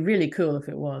that would be really cool if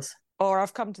it was. Or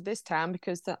I've come to this town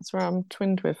because that's where I'm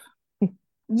twinned with.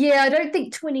 Yeah, I don't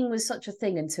think twinning was such a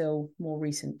thing until more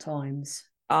recent times.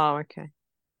 Oh, okay.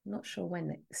 I'm not sure when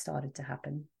it started to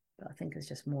happen, but I think it's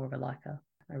just more of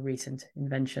a recent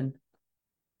invention.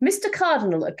 Mr.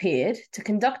 Cardinal appeared to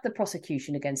conduct the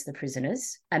prosecution against the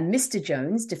prisoners, and Mr.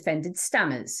 Jones defended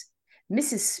Stammers.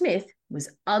 Mrs. Smith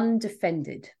was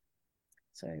undefended.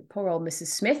 So poor old Mrs.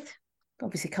 Smith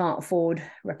obviously can't afford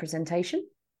representation,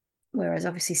 whereas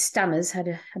obviously Stammers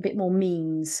had a bit more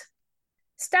means.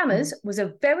 Stammers was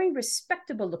a very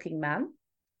respectable-looking man.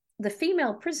 The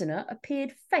female prisoner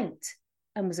appeared faint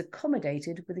and was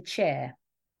accommodated with a chair.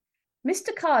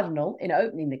 Mr. Cardinal, in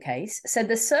opening the case, said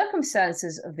the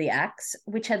circumstances of the acts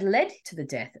which had led to the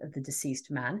death of the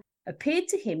deceased man appeared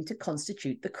to him to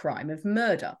constitute the crime of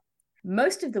murder.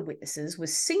 Most of the witnesses were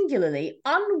singularly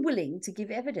unwilling to give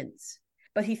evidence,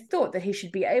 but he thought that he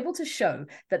should be able to show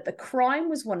that the crime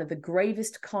was one of the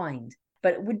gravest kind,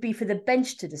 but it would be for the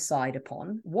bench to decide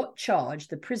upon what charge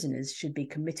the prisoners should be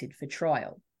committed for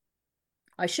trial.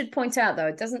 I should point out, though,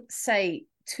 it doesn't say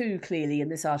too clearly in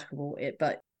this article,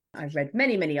 but I've read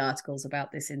many, many articles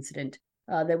about this incident.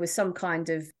 There was some kind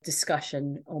of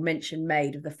discussion or mention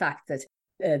made of the fact that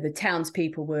the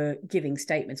townspeople were giving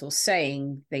statements or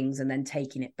saying things and then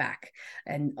taking it back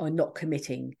and or not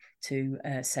committing to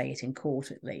say it in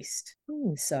court, at least.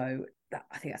 So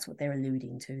I think that's what they're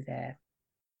alluding to there.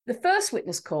 The first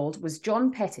witness called was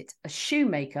John Pettit, a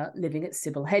shoemaker living at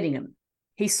Sible, Hedingham.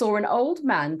 He saw an old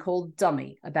man called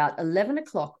Dummy about 11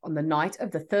 o'clock on the night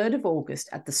of the 3rd of August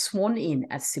at the Swan Inn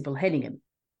at Sible, Hedingham.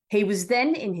 He was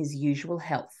then in his usual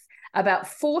health. About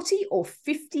 40 or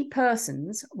 50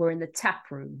 persons were in the tap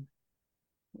room,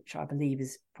 which I believe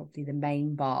is probably the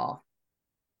main bar.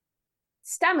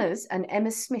 Stammers and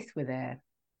Emma Smith were there.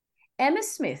 Emma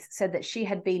Smith said that she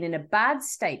had been in a bad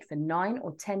state for 9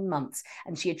 or 10 months,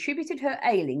 and she attributed her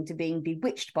ailing to being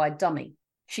bewitched by Dummy.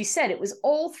 She said it was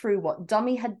all through what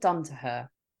Dummy had done to her.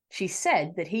 She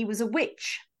said that he was a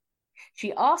witch.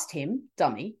 She asked him,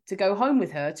 Dummy, to go home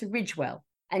with her to Ridgewell,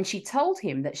 and she told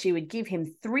him that she would give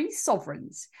him 3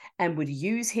 sovereigns and would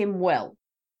use him well.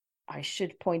 I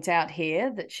should point out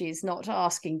here that she is not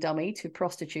asking Dummy to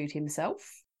prostitute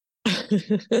himself.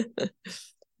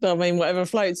 I mean, whatever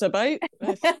floats her boat.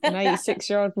 If an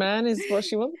 86-year-old man is what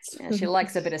she wants. Yeah, she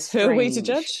likes a bit of strange. Who are we to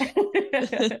judge?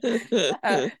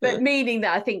 But meaning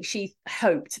that I think she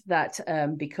hoped that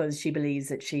because she believes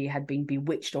that she had been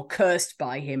bewitched or cursed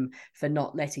by him for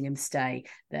not letting him stay,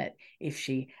 that if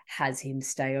she has him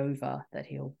stay over, that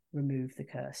he'll remove the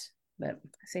curse. But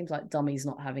it seems like Dummy's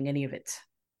not having any of it.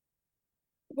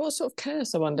 What sort of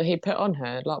curse, I wonder, he put on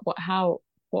her? Like,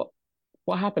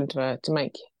 what happened to her to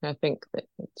make her think that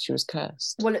she was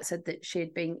cursed? Well, it said that she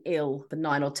had been ill for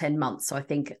 9 or 10 months. So I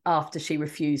think after she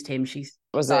refused him, she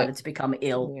started to become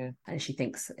ill, and she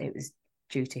thinks it was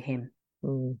due to him.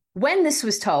 When this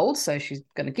was told, so she's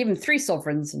going to give him 3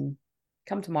 sovereigns and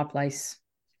come to my place.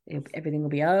 Everything will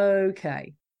be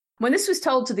okay. When this was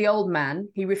told to the old man,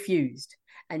 he refused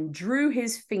and drew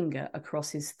his finger across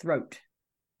his throat.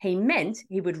 He meant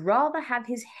he would rather have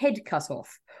his head cut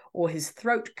off or his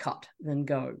throat cut than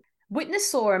go. Witness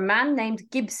saw a man named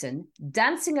Gibson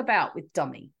dancing about with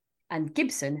Dummy, and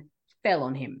Gibson fell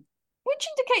on him, which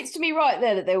indicates to me right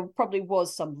there that there probably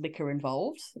was some liquor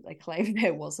involved that they claim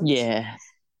there wasn't. Yeah.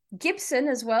 Gibson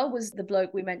as well was the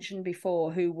bloke we mentioned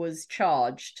before who was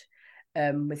charged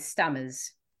with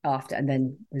stammers after and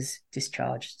then was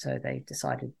discharged. So they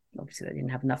decided, obviously, they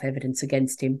didn't have enough evidence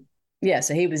against him. Yeah,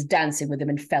 so he was dancing with him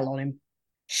and fell on him.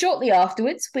 Shortly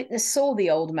afterwards, witness saw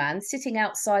the old man sitting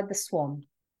outside the Swan.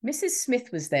 Mrs.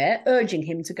 Smith was there, urging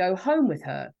him to go home with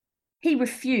her. He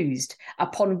refused,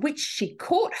 upon which she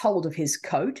caught hold of his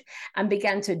coat and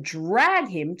began to drag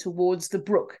him towards the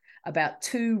brook, about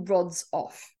 2 rods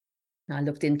off. I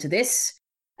looked into this.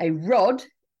 A rod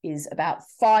is about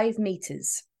 5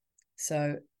 meters.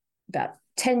 So about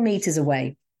 10 meters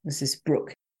away was this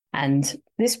brook. And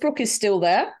this brook is still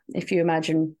there. If you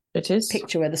imagine, it is.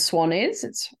 Picture where the Swan is,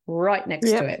 it's right next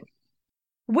to it.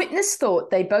 Witness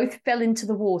thought they both fell into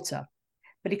the water,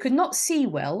 but he could not see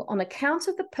well on account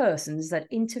of the persons that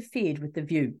interfered with the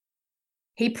view.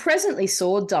 He presently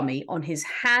saw Dummy on his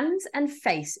hands and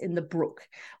face in the brook,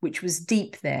 which was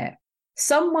deep there.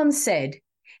 Someone said,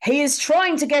 "He is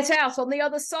trying to get out on the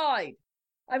other side."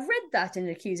 I've read that in an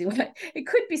accusing way. It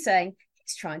could be saying,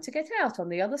 he's trying to get out on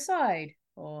the other side.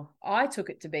 Or I took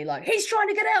it to be like, he's trying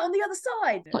to get out on the other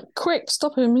side. Like, quick,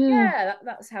 stop him. Yeah,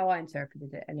 that's how I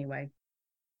interpreted it anyway.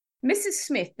 Mrs.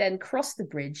 Smith then crossed the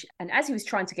bridge, and as he was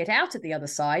trying to get out at the other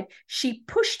side, she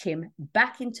pushed him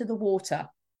back into the water.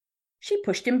 She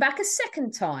pushed him back a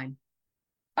second time.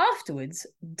 Afterwards,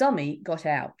 Dummy got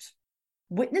out.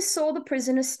 Witness saw the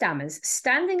prisoner Stammers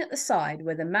standing at the side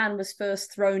where the man was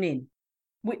first thrown in.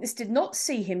 Witness did not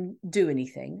see him do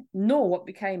anything, nor what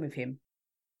became of him.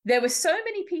 There were so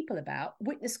many people about,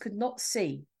 witness could not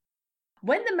see.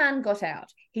 When the man got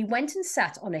out, he went and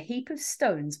sat on a heap of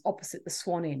stones opposite the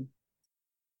Swan Inn.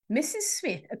 Mrs.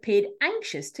 Smith appeared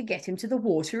anxious to get him to the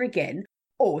water again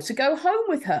or to go home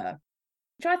with her,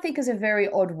 which I think is a very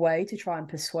odd way to try and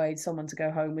persuade someone to go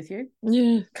home with you.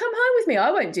 Yeah. Come home with me, I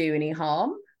won't do you any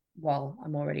harm. Well,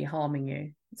 I'm already harming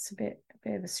you. It's a bit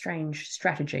of a strange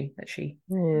strategy that she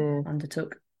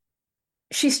undertook.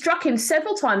 She struck him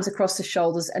several times across the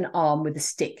shoulders and arm with a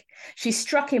stick. She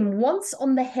struck him once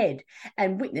on the head,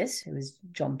 and witness, who was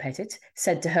John Pettit,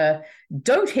 said to her,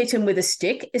 "Don't hit him with a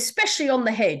stick, especially on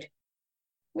the head."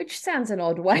 Which sounds an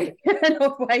odd way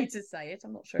to say it.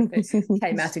 I'm not sure if it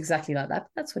came out exactly like that,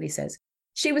 but that's what he says.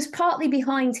 She was partly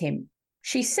behind him.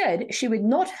 She said she would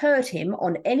not hurt him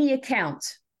on any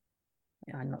account.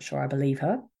 I'm not sure I believe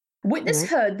her. Witness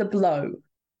heard the blow.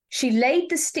 She laid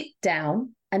the stick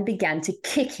down and began to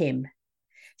kick him.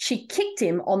 She kicked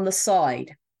him on the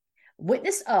side.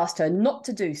 Witness asked her not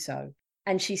to do so,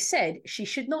 and she said she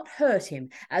should not hurt him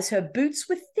as her boots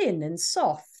were thin and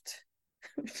soft.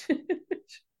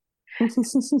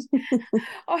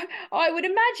 I would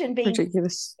imagine being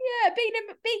ridiculous. Yeah,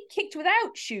 being kicked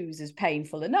without shoes is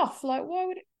painful enough. Like, why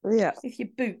would it? Yeah, if your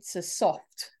boots are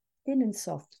soft, thin and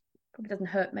soft, probably doesn't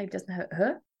hurt. Maybe doesn't hurt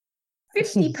her.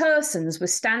 50 persons were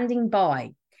standing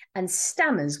by, and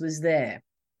Stammers was there.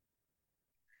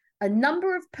 A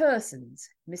number of persons,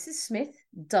 Mrs. Smith,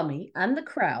 Dummy, and the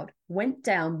crowd, went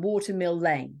down Watermill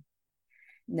Lane.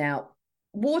 Now,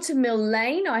 Watermill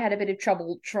Lane, I had a bit of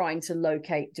trouble trying to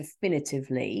locate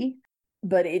definitively,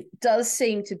 but it does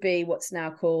seem to be what's now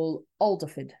called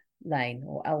Alderford Lane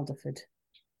or Alderford.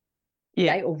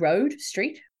 Yeah. Or road,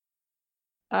 street.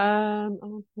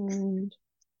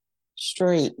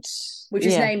 Street. Which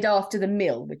is named after the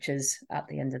mill, which is at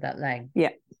the end of that lane.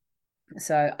 Yeah.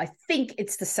 So I think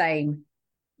it's the same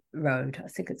road. I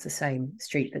think it's the same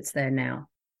street that's there now,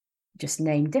 just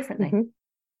named differently.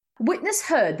 Mm-hmm. Witness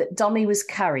heard that Dummy was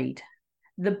carried.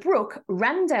 The brook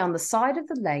ran down the side of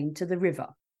the lane to the river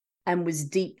and was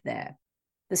deep there.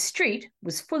 The street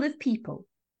was full of people.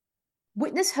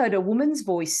 Witness heard a woman's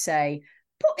voice say,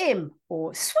 "Put him,"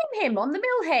 or "Swim him on the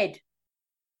millhead."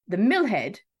 The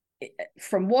millhead,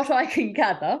 from what I can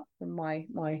gather from my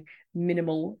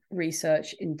minimal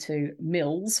research into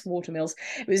mills, water mills,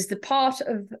 it was the part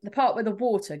where the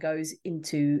water goes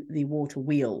into the water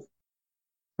wheel.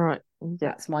 Right. Yeah.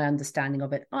 That's my understanding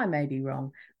of it. I may be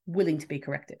wrong, willing to be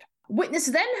corrected. Witness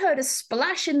then heard a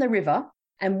splash in the river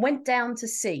and went down to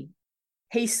see.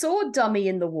 He saw Dummy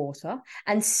in the water,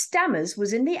 and Stammers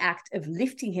was in the act of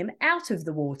lifting him out of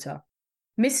the water.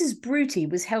 Mrs. Bruty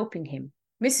was helping him.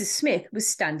 Mrs. Smith was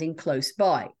standing close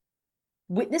by.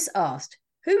 Witness asked,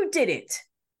 "Who did it?"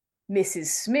 Mrs.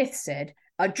 Smith said,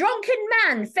 "A drunken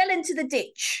man fell into the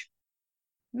ditch."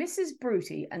 Mrs.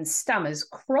 Bruty and Stammers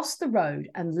crossed the road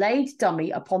and laid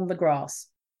Dummy upon the grass.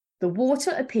 The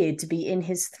water appeared to be in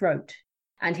his throat,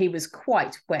 and he was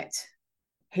quite wet.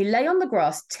 He lay on the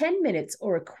grass 10 minutes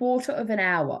or a quarter of an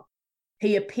hour.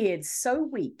 He appeared so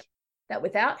weak that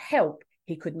without help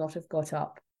he could not have got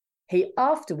up. He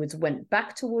afterwards went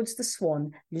back towards the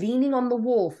Swan, leaning on the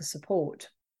wall for support.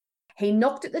 He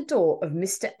knocked at the door of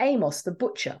Mr. Amos the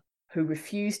butcher, who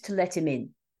refused to let him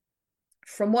in.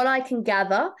 From what I can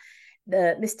gather,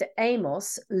 Mr.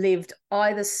 Amos lived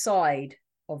either side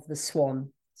of the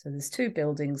Swan. So there's two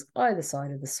buildings either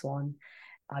side of the Swan.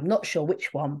 I'm not sure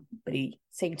which one, but he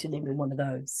seemed to live in one of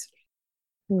those.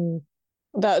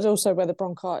 That is also where the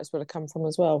bronchitis would have come from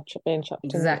as well, being chucked in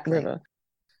the river.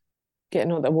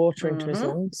 Getting all the water into his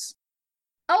lungs.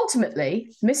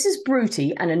 Ultimately, Mrs.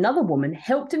 Bruty and another woman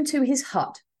helped him to his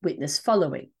hut, Witness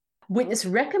following. Witness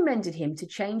recommended him to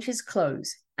change his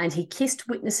clothes, and he kissed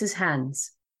Witness's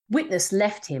hands. Witness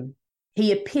left him.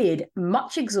 He appeared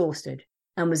much exhausted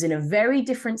and was in a very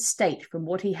different state from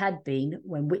what he had been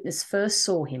when Witness first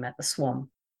saw him at the Swan.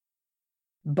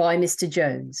 By Mr.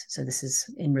 Jones. So this is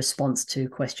in response to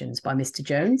questions by Mr.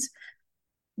 Jones.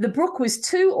 The brook was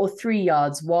 2 or 3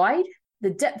 yards wide. The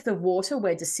depth of water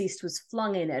where deceased was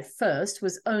flung in at first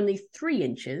was only 3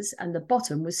 inches, and the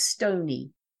bottom was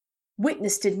stony.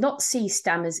 Witness did not see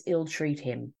Stammers ill-treat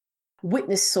him.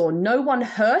 Witness saw no one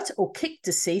hurt or kick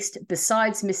deceased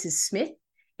besides Mrs. Smith,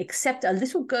 except a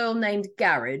little girl named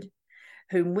Garrod,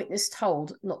 whom Witness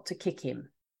told not to kick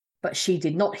him. But she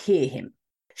did not hear him.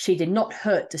 She did not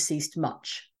hurt deceased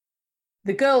much.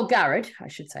 The girl Garrod, I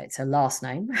should say it's her last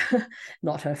name,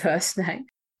 not her first name.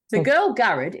 The girl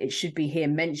Garrod, it should be here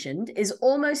mentioned, is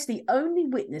almost the only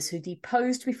witness who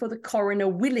deposed before the coroner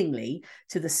willingly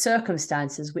to the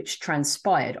circumstances which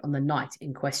transpired on the night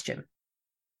in question.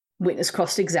 Witness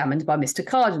cross-examined by Mr.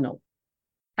 Cardinal.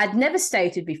 Had never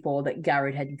stated before that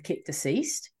Garrod had kicked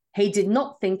deceased. He did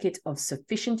not think it of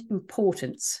sufficient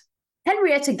importance.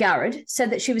 Henrietta Garrod said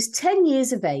that she was 10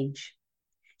 years of age.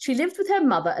 She lived with her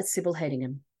mother at Sible,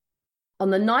 Hedingham. On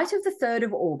the night of the 3rd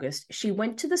of August, she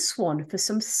went to the Swan for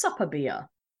some supper beer.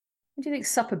 What do you think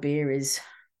supper beer is?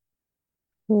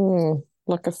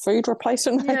 Like a food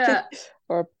replacement, maybe? Yeah.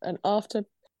 Or an after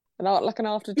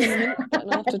dinner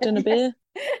beer.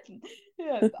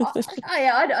 Yeah,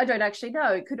 I don't actually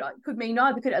know. It could mean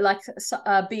either. Could it like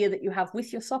a beer that you have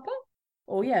with your supper,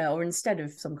 or instead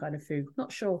of some kind of food?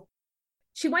 Not sure.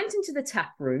 She went into the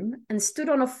tap room and stood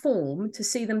on a form to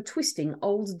see them twisting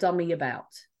old Dummy about.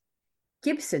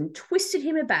 Gibson twisted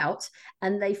him about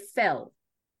and they fell.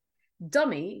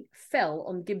 Dummy fell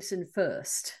on Gibson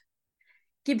first.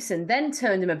 Gibson then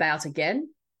turned him about again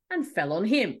and fell on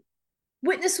him.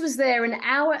 Witness was there an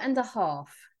hour and a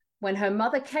half when her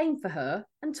mother came for her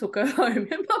and took her home.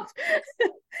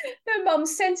 Her mum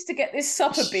sent to get this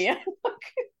supper beer.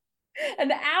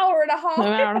 An hour and a half. An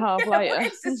hour and a half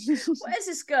later. Where's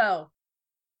this girl?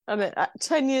 And at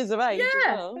 10 years of age as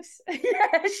well.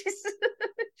 Yeah,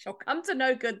 she'll come to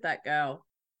no good, that girl.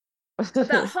 About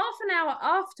half an hour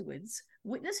afterwards,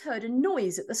 Witness heard a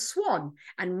noise at the Swan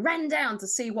and ran down to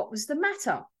see what was the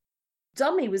matter.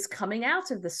 Dummy was coming out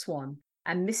of the Swan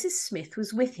and Mrs. Smith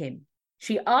was with him.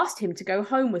 She asked him to go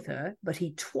home with her, but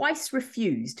he twice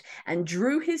refused and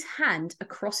drew his hand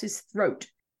across his throat.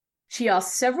 She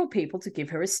asked several people to give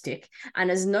her a stick,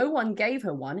 and as no one gave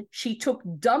her one, she took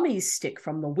Dummy's stick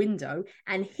from the window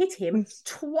and hit him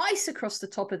twice across the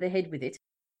top of the head with it,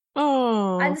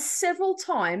 and several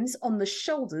times on the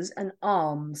shoulders and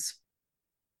arms.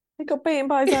 He got beaten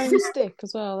by his own stick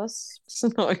as well. That's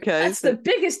not okay. That's the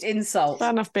biggest insult.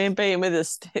 Bad enough being beaten with a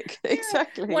stick. Yeah,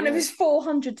 exactly. One of his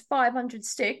 400 to 500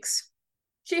 sticks.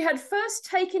 She had first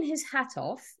taken his hat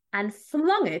off and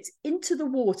flung it into the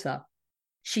water.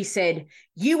 She said,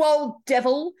 "You old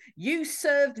devil, you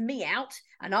served me out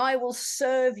and I will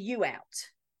serve you out."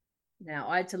 Now,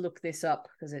 I had to look this up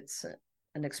because it's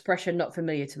an expression not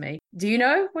familiar to me. Do you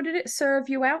know? What did it serve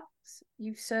you out?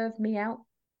 You served me out?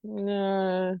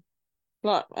 No.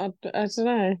 Like, I don't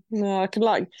know. No, I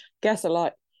could guess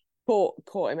I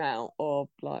caught him out or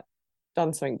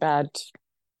done something bad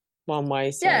one way.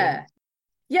 So yeah.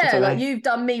 You've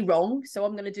done me wrong, so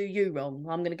I'm going to do you wrong.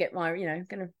 I'm going to get my, going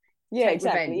to take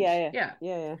exactly. Revenge.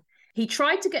 Yeah. He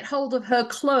tried to get hold of her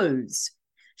clothes.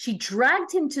 She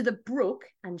dragged him to the brook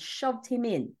and shoved him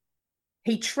in.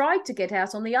 He tried to get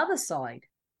out on the other side.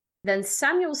 Then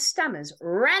Samuel Stammers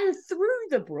ran through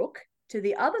the brook to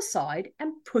the other side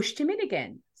and pushed him in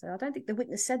again. So I don't think the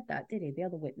witness said that, did he? The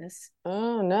other witness.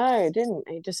 Oh, no, he didn't.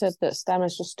 He just said that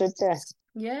Stammers just stood there.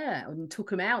 Yeah, and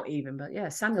took him out even. But yeah,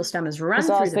 Samuel Stammers ran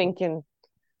through I was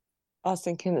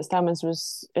thinking that Stammers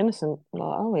was innocent.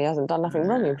 He hasn't done nothing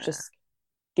wrong. He was just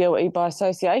guilty by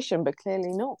association, but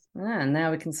clearly not. And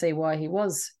now we can see why he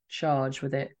was charged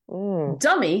with it.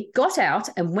 Dummy got out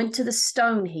and went to the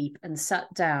stone heap and sat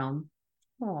down.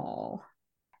 Oh.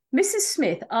 Mrs.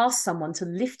 Smith asked someone to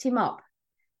lift him up.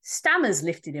 Stammers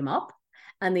lifted him up,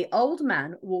 and the old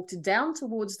man walked down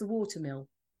towards the watermill.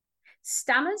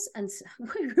 Stammers and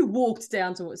who walked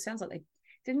down towards, sounds like they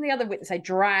didn't the other witness say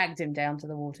dragged him down to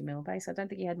the watermill base? I don't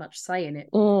think he had much say in it.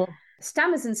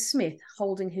 Stammers and Smith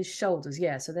holding his shoulders,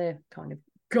 so they're kind of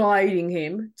guiding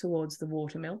him towards the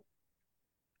watermill.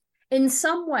 In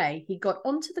some way, he got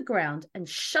onto the ground and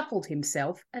shuffled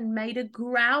himself and made a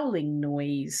growling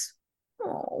noise.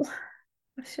 Oh,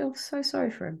 I feel so sorry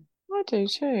for him. I do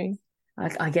too.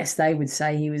 I guess they would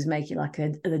say he was making like a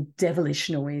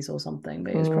devilish noise or something,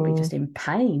 but he was probably just in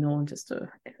pain or just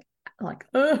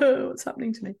what's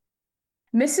happening to me?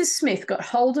 Mrs. Smith got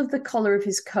hold of the collar of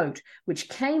his coat, which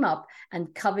came up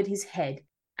and covered his head,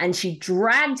 and she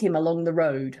dragged him along the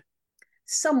road.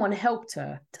 Someone helped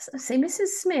her. See,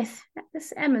 Mrs. Smith,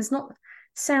 this Emma's not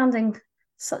sounding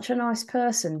such a nice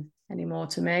person anymore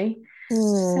to me.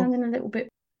 Sounding a little bit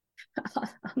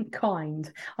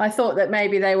unkind. I thought that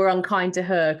maybe they were unkind to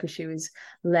her because she was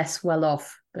less well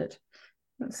off, but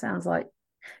it sounds like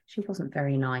she wasn't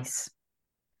very nice.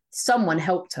 Someone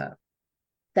helped her.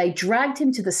 They dragged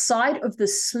him to the side of the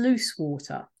sluice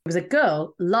water. It was a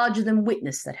girl larger than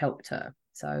Witness that helped her.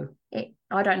 So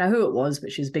I don't know who it was,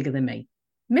 but she was bigger than me.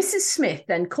 Mrs. Smith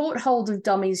then caught hold of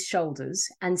Dummy's shoulders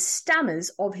and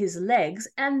Stammers of his legs,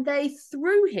 and they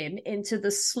threw him into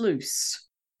the sluice.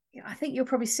 I think you're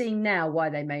probably seeing now why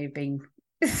they may have been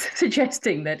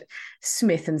suggesting that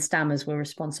Smith and Stammers were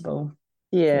responsible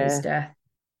for his death.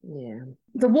 Yeah.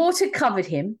 The water covered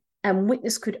him, and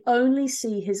Witness could only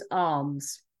see his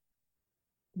arms.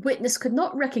 Witness could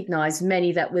not recognise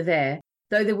many that were there,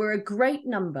 though there were a great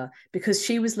number, because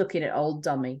she was looking at old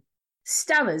Dummy.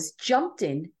 Stammers jumped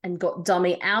in and got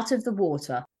Dummy out of the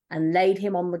water and laid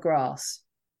him on the grass.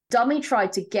 Dummy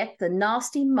tried to get the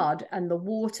nasty mud and the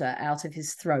water out of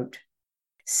his throat.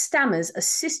 Stammers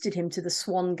assisted him to the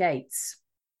Swan gates.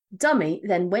 Dummy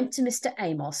then went to Mr.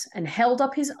 Amos and held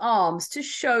up his arms to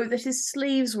show that his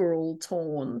sleeves were all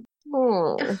torn.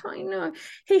 Oh. I know.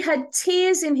 He had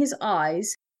tears in his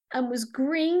eyes and was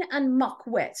green and muck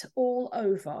wet all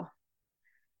over.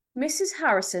 Mrs.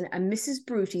 Harrison and Mrs.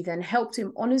 Bruty then helped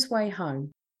him on his way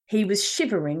home. He was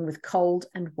shivering with cold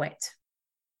and wet.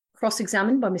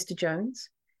 Cross-examined by Mr. Jones.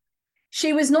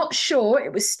 She was not sure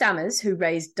it was Stammers who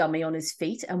raised Dummy on his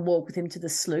feet and walked with him to the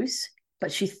sluice,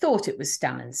 but she thought it was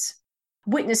Stammers.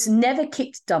 Witness never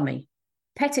kicked Dummy.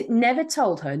 Pettit never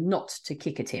told her not to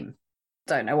kick at him.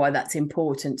 Don't know why that's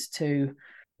important to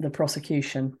the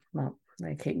prosecution. Well,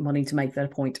 they keep wanting to make that a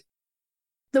point.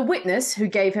 The witness, who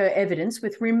gave her evidence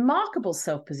with remarkable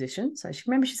self-possession, so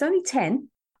remember she's only 10,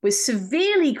 was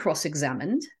severely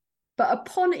cross-examined, but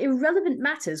upon irrelevant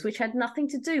matters which had nothing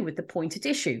to do with the point at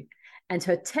issue, and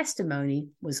her testimony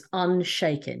was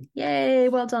unshaken. Yay,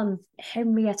 well done,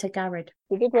 Henrietta Garrett.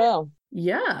 You did well.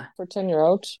 Yeah. For a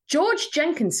 10-year-old. George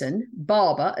Jenkinson,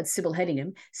 barber at Sible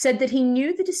Hedingham, said that he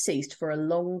knew the deceased for a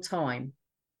long time.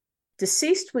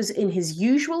 Deceased was in his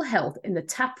usual health in the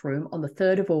tap room on the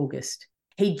 3rd of August.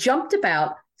 He jumped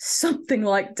about something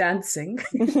like dancing.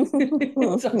 So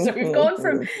we've gone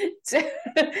from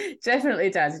definitely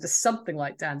dancing to something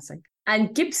like dancing.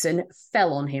 And Gibson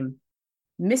fell on him.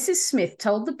 Mrs. Smith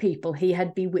told the people he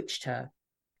had bewitched her.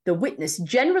 The witness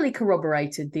generally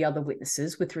corroborated the other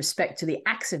witnesses with respect to the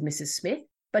acts of Mrs. Smith,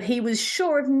 but he was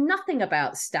sure of nothing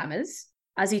about Stammers,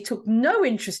 as he took no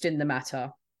interest in the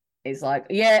matter. He's like,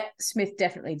 yeah, Smith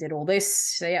definitely did all this.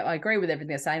 So, yeah, I agree with everything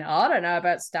they're saying. I don't know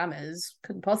about Stammers.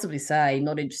 Couldn't possibly say,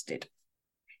 not interested.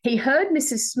 He heard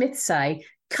Mrs. Smith say,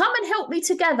 come and help me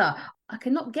together. I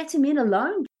cannot get him in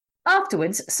alone.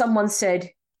 Afterwards, someone said,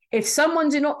 if someone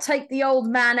do not take the old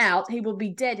man out, he will be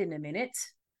dead in a minute.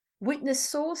 Witness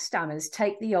saw Stammers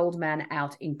take the old man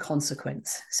out in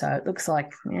consequence. So it looks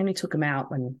like he only took him out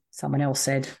when someone else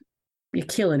said, you're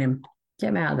killing him. Get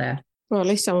him out of there. Well, at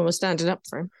least someone was standing up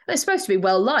for him. They're supposed to be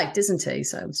well liked, isn't he?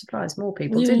 So I'm surprised more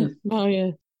people didn't. Oh,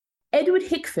 yeah. Edward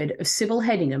Hickford of Sible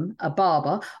Hedingham, a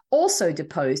barber, also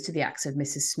deposed to the acts of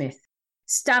Mrs. Smith.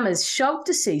 Stammers shoved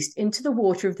deceased into the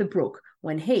water of the brook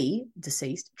when he,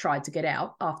 deceased, tried to get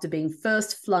out after being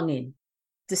first flung in.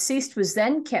 Deceased was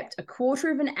then kept a quarter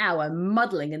of an hour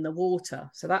muddling in the water.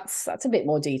 So that's a bit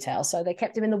more detail. So they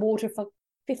kept him in the water for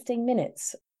 15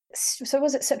 minutes. So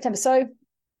was it September? So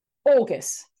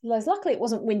August. Luckily, it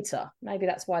wasn't winter. Maybe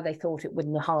that's why they thought it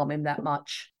wouldn't harm him that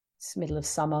much. It's middle of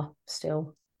summer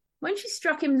still. When she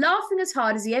struck him, laughing as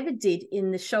hard as he ever did,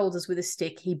 in the shoulders with a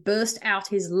stick, he burst out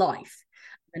his life.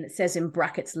 And it says in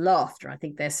brackets, laughter. I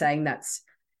think they're saying that's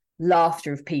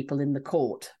laughter of people in the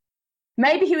court.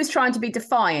 Maybe he was trying to be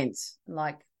defiant,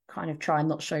 like kind of try and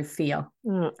not show fear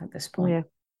at this point. Yeah.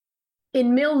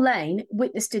 In Mill Lane,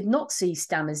 witness did not see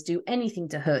Stammers do anything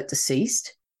to hurt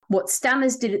deceased. What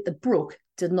Stammers did at the brook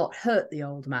did not hurt the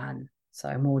old man,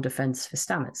 so more defence for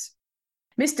Stammers.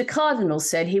 Mr. Cardinal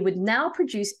said he would now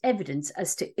produce evidence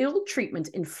as to ill treatment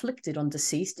inflicted on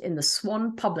deceased in the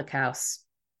Swan public house.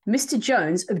 Mr.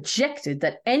 Jones objected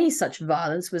that any such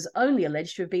violence was only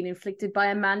alleged to have been inflicted by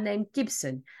a man named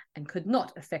Gibson and could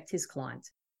not affect his client.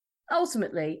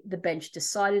 Ultimately, the bench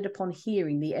decided upon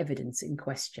hearing the evidence in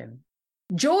question.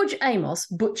 George Amos,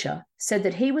 butcher, said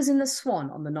that he was in the Swan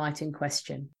on the night in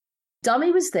question.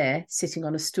 Dummy was there, sitting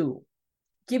on a stool.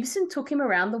 Gibson took him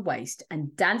around the waist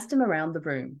and danced him around the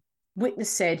room. Witness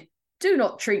said, do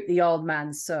not treat the old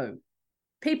man so.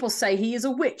 People say he is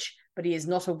a witch, but he is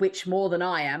not a witch more than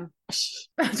I am.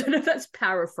 I don't know if that's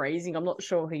paraphrasing. I'm not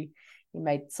sure he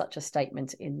made such a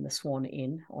statement in the Swan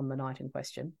Inn on the night in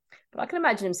question. But I can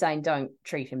imagine him saying, don't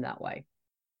treat him that way.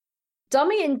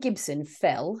 Dummy and Gibson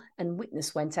fell and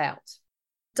witness went out.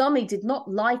 Dummy did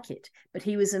not like it, but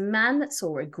he was a man that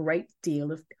saw a great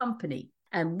deal of company,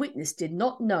 and witness did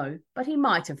not know, but he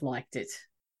might have liked it.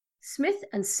 Smith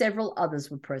and several others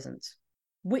were present.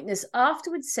 Witness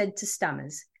afterwards said to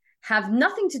Stammers, have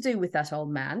nothing to do with that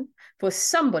old man, for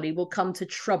somebody will come to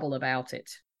trouble about it.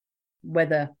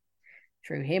 Whether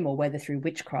through him or whether through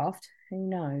witchcraft, who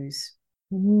knows?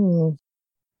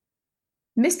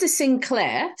 Mr.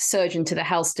 Sinclair, surgeon to the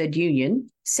Halstead Union,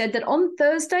 said that on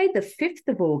Thursday, the 5th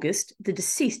of August, the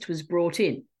deceased was brought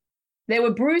in. There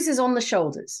were bruises on the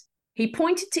shoulders. He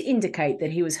pointed to indicate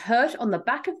that he was hurt on the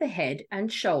back of the head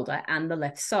and shoulder and the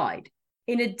left side.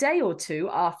 In a day or two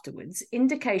afterwards,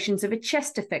 indications of a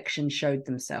chest affection showed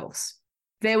themselves.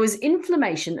 There was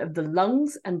inflammation of the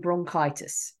lungs and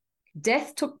bronchitis.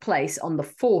 Death took place on the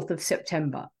 4th of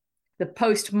September. The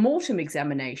post-mortem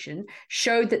examination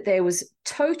showed that there was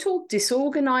total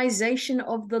disorganization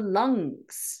of the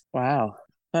lungs. Wow.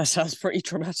 That sounds pretty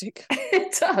traumatic.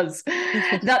 It does.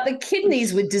 That the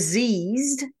kidneys were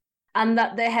diseased and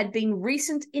that there had been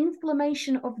recent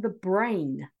inflammation of the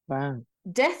brain. Wow.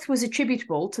 Death was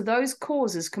attributable to those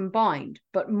causes combined,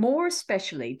 but more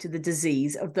especially to the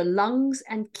disease of the lungs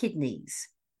and kidneys.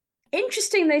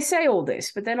 Interesting they say all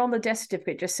this, but then on the death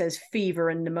certificate it just says fever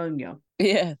and pneumonia.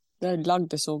 Yeah, the lung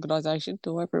disorganisation,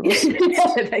 or whatever it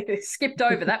was. They skipped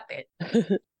over that bit.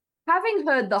 Having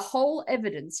heard the whole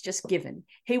evidence just given,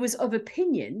 he was of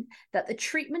opinion that the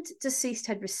treatment deceased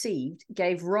had received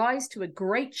gave rise to a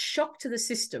great shock to the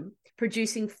system,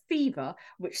 producing fever,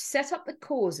 which set up the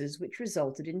causes which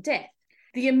resulted in death.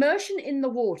 The immersion in the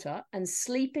water and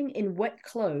sleeping in wet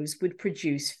clothes would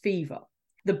produce fever.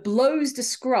 The blows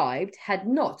described had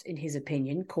not, in his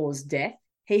opinion, caused death.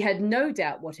 He had no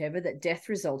doubt whatever that death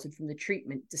resulted from the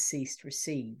treatment deceased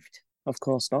received. Of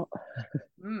course not.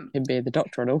 Him being the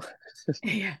doctor and all.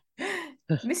 Yeah.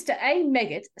 Mr. A.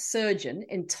 Megget, surgeon,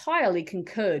 entirely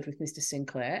concurred with Mr.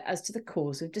 Sinclair as to the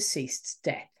cause of deceased's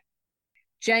death.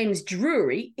 James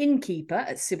Drury, innkeeper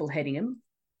at Sible Hedingham,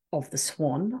 of the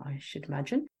Swan, I should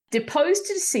imagine, deposed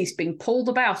to deceased being pulled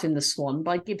about in the Swan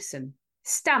by Gibson.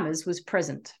 Stammers was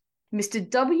present. Mr.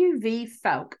 W.V.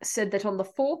 Falk said that on the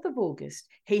 4th of August,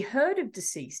 he heard of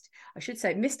deceased. I should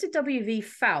say, Mr. W.V.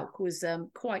 Falk was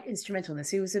quite instrumental in this.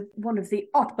 He was one of the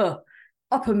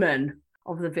upper men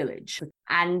of the village,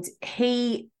 and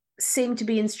he seemed to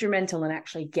be instrumental in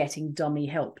actually getting dummy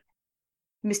help.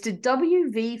 Mr.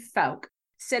 W.V. Falk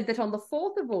said that on the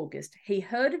 4th of August, he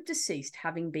heard of deceased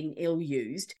having been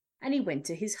ill-used, and he went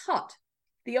to his hut.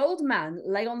 The old man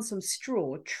lay on some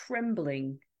straw,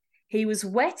 trembling. He was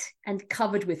wet and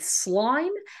covered with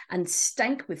slime and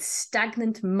stank with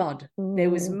stagnant mud. There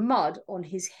was mud on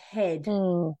his head.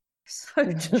 So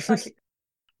tragic.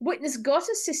 Witness got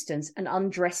assistance and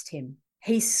undressed him.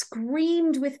 He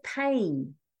screamed with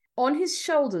pain. On his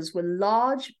shoulders were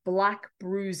large black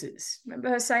bruises. Remember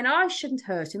her saying, I shouldn't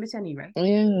hurt him at any rate.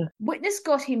 Yeah. Witness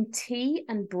got him tea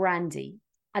and brandy.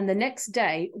 And the next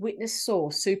day, witness saw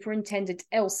Superintendent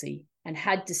Elsie and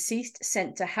had deceased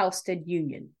sent to Halstead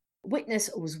Union. Witness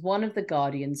was one of the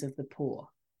guardians of the poor.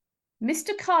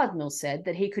 Mr. Cardinal said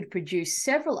that he could produce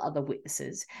several other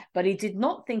witnesses, but he did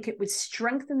not think it would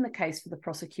strengthen the case for the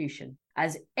prosecution,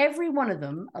 as every one of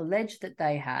them alleged that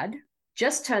they had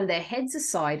just turned their heads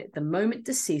aside at the moment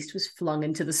deceased was flung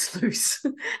into the sluice.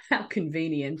 How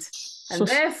convenient. And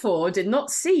therefore did not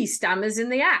see Stammers in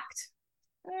the act.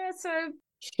 So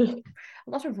a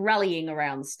lot of rallying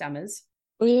around Stammers.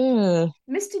 Yeah.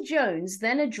 Mr. Jones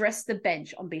then addressed the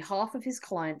bench on behalf of his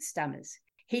client Stammers.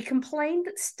 He complained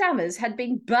that Stammers had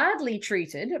been badly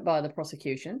treated by the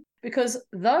prosecution because,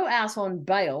 though out on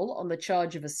bail on the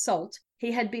charge of assault,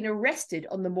 he had been arrested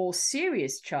on the more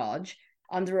serious charge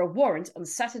under a warrant on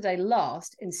Saturday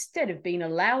last instead of being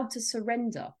allowed to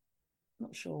surrender.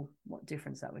 Not sure what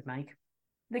difference that would make.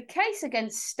 The case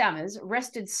against Stammers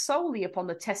rested solely upon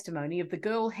the testimony of the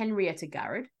girl Henrietta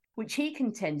Garrett, which he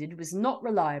contended was not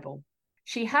reliable.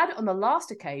 She had on the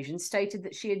last occasion stated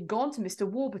that she had gone to Mr.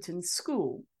 Warburton's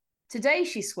school. Today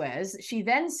she swears that she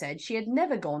then said she had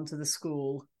never gone to the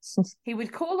school. He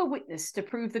would call a witness to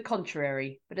prove the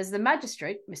contrary, but as the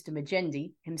magistrate, Mr.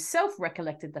 Magendie, himself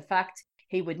recollected the fact,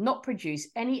 he would not produce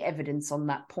any evidence on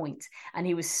that point, and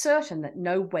he was certain that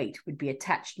no weight would be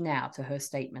attached now to her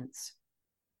statements.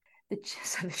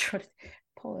 So they tried to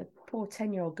poor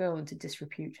 10-year-old girl into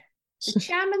disrepute. The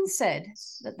chairman said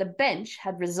that the bench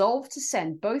had resolved to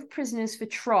send both prisoners for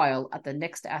trial at the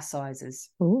next assizes.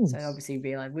 Ooh. So obviously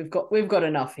realised we've got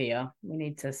enough here. We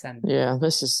need to send them. Yeah,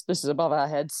 this is above our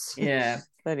heads. Yeah.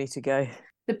 They need to go.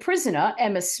 The prisoner,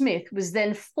 Emma Smith, was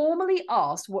then formally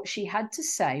asked what she had to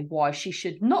say why she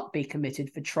should not be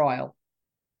committed for trial.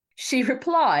 She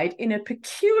replied in a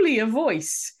peculiar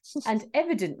voice and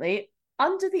evidently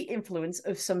under the influence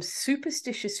of some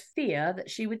superstitious fear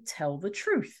that she would tell the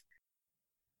truth.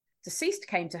 Deceased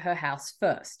came to her house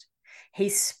first. He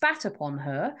spat upon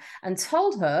her and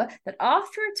told her that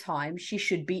after a time she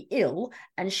should be ill,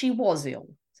 and she was ill.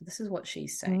 So this is what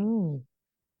she's saying. Ooh.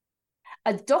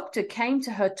 A doctor came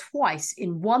to her twice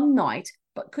in one night,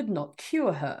 but could not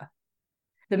cure her.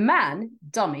 The man,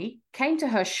 Dummy, came to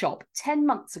her shop 10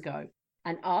 months ago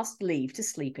and asked leave to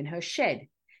sleep in her shed.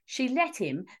 She let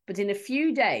him, but in a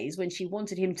few days, when she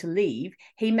wanted him to leave,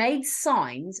 he made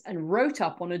signs and wrote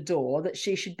up on a door that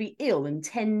she should be ill in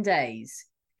 10 days.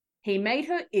 He made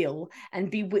her ill and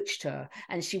bewitched her,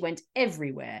 and she went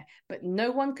everywhere, but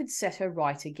no one could set her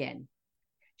right again.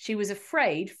 She was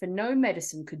afraid, for no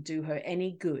medicine could do her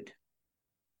any good.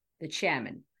 The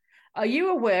chairman: Are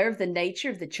you aware of the nature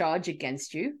of the charge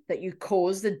against you, that you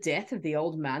caused the death of the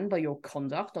old man by your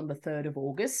conduct on the 3rd of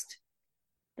August?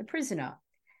 The prisoner.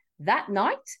 That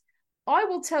night, I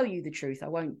will tell you the truth. I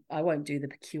won't do the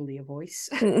peculiar voice.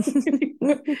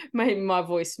 My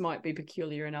voice might be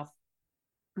peculiar enough.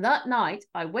 That night,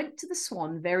 I went to the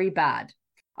Swan very bad.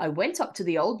 I went up to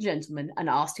the old gentleman and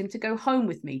asked him to go home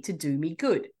with me to do me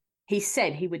good. He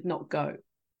said he would not go.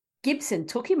 Gibson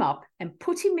took him up and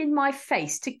put him in my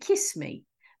face to kiss me,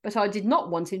 but I did not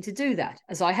want him to do that,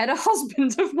 as I had a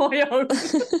husband of my own.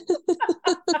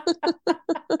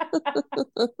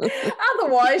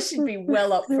 Otherwise, she'd be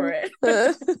well up for it.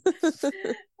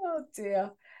 Oh,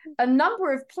 dear. A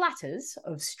number of platters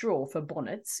of straw for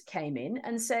bonnets came in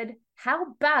and said,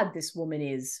 how bad this woman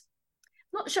is.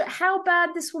 Not sure how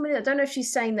bad this woman is. I don't know if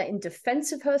she's saying that in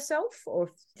defense of herself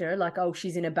or, like, oh,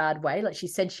 she's in a bad way. Like she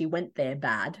said she went there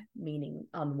bad, meaning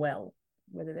unwell.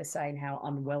 Whether they're saying how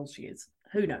unwell she is,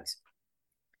 who knows?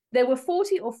 There were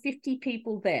 40 or 50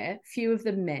 people there, few of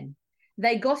them men.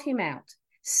 They got him out.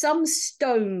 Some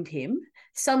stoned him,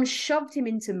 some shoved him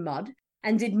into mud,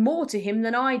 and did more to him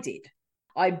than I did.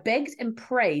 I begged and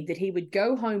prayed that he would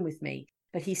go home with me,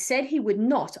 but he said he would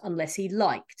not unless he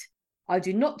liked. I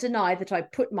do not deny that I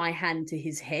put my hand to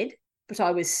his head, but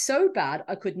I was so bad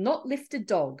I could not lift a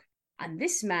dog. And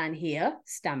this man here,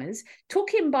 stammers, took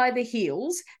him by the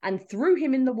heels and threw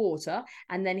him in the water,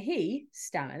 and then he,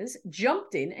 stammers,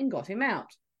 jumped in and got him out.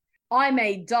 I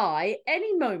may die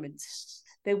any moment.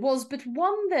 There was but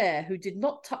one there who did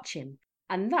not touch him,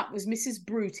 and that was Mrs.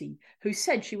 Bruty, who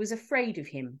said she was afraid of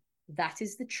him. That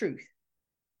is the truth.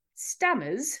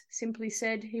 Stammers simply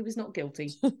said he was not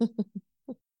guilty.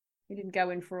 He didn't go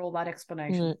in for all that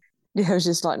explanation. Yeah, it was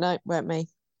just like, no, weren't me.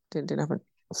 Didn't happen.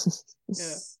 Yeah.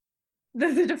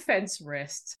 The defence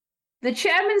rests. The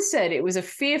chairman said it was a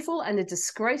fearful and a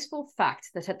disgraceful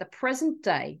fact that at the present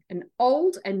day an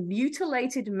old and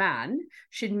mutilated man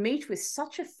should meet with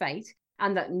such a fate,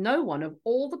 and that no one of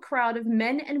all the crowd of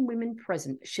men and women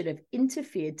present should have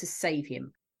interfered to save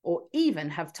him, or even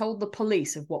have told the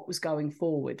police of what was going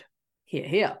forward. Hear,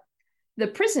 hear. The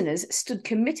prisoners stood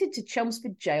committed to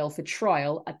Chelmsford Gaol for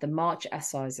trial at the March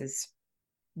Assizes.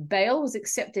 Bail was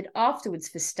accepted afterwards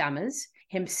for Stammers,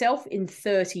 himself in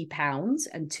 £30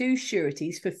 and 2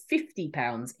 sureties for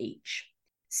 £50 each.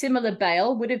 Similar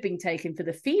bail would have been taken for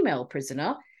the female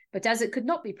prisoner, but as it could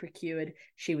not be procured,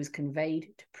 she was conveyed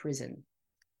to prison.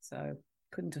 So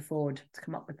couldn't afford to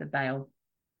come up with the bail.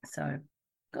 So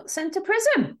got sent to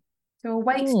prison to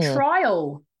await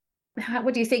trial.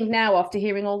 What do you think now after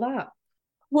hearing all that?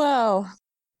 Well,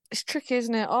 it's tricky,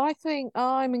 isn't it? I think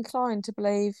I'm inclined to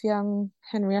believe young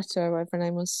Henrietta, whatever her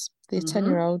name was, the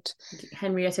 10-year-old.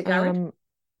 Henrietta Garrett?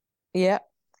 Yeah.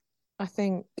 I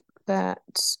think that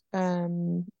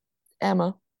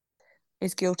Emma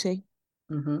is guilty.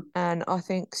 And I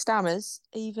think Stammers,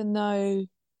 even though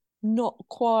not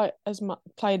quite as much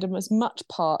played as much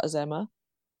part as Emma,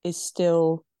 is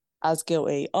still as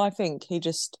guilty. I think he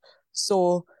just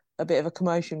saw a bit of a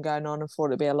commotion going on and thought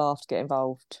it'd be a laugh to get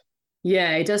involved.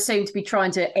 Yeah, he does seem to be trying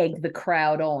to egg the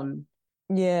crowd on.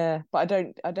 Yeah, but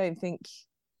I don't think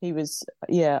he was.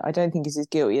 Yeah, I don't think he's as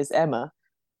guilty as Emma,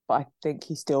 but I think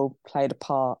he still played a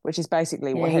part, which is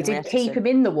basically what Henrietta he did keep him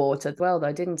in the water as well,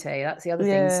 though, didn't he? That's the other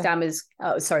thing. Stammers,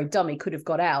 Dummy could have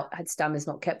got out had Stammers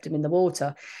not kept him in the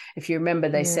water. If you remember,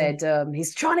 they said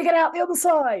he's trying to get out the other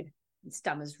side, and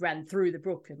Stammers ran through the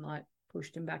brook and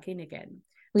pushed him back in again.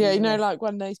 Yeah, like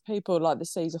one of those people that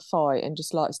sees a fight and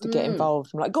just likes to get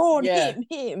involved. I'm like, go on, hit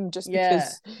him, just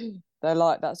because they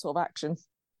like that sort of action.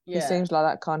 Yeah. He seems like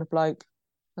that kind of bloke.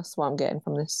 That's what I'm getting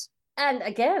from this. And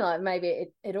again, maybe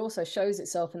it also shows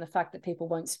itself in the fact that people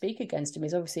won't speak against him.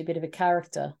 He's obviously a bit of a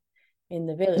character in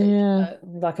the village,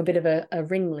 like a bit of a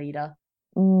ringleader.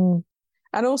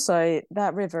 And also,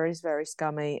 that river is very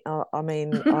scummy. I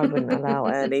mean, I wouldn't allow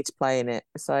Ernie to play in it.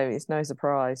 So it's no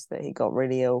surprise that he got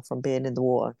really ill from being in the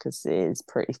water, because it is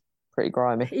pretty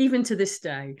grimy. Even to this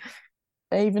day.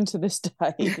 Even to this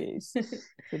day, it is.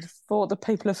 You'd have thought the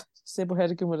people of Sible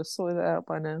Hedingham would have sorted that out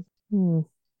by now.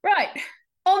 Right.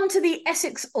 On to the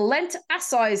Essex Lent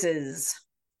Assizes,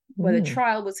 where the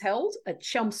trial was held at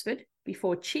Chelmsford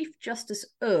before Chief Justice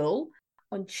Earl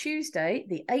on Tuesday,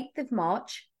 the 8th of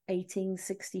March,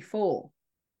 1864.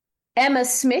 Emma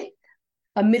Smith,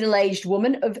 a middle-aged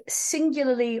woman of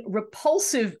singularly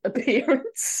repulsive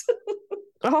appearance.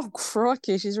 Oh,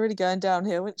 crikey, she's really going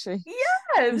downhill, isn't she?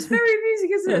 Yeah, it was very amusing,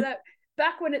 isn't it? That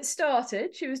back when it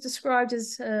started, she was described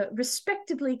as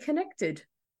respectably connected.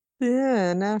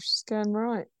 Yeah, now she's going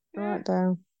right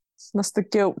down. That's the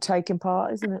guilt taking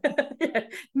part, isn't it? Yeah,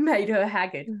 made her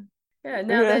haggard. Yeah,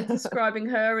 now they're describing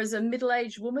her as a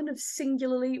middle-aged woman of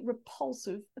singularly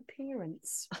repulsive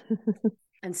appearance.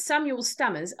 And Samuel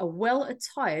Stammers, a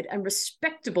well-attired and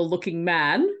respectable-looking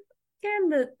man.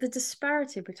 Again, the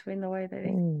disparity between the way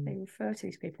they refer to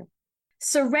these people.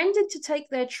 Surrendered to take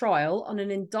their trial on an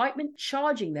indictment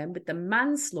charging them with the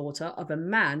manslaughter of a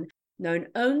man known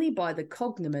only by the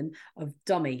cognomen of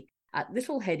Dummy at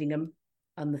Little Hedingham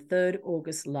on the 3rd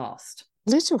August last.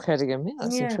 Little Hedingham, yeah,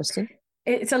 that's interesting.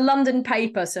 It's a London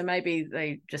paper, so maybe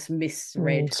they just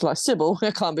misread. It's like Sible.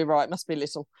 It can't be right. It must be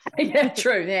Little. Yeah,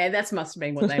 true. Yeah, that must have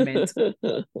been what they meant.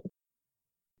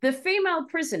 The female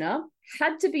prisoner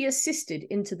had to be assisted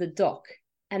into the dock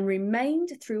and remained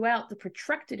throughout the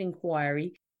protracted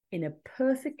inquiry in a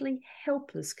perfectly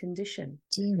helpless condition.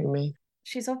 Dear me.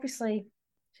 She's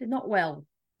not well,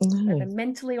 either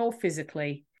mentally or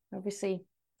physically. Obviously,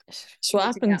 that's what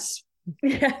happens.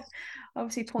 Yeah,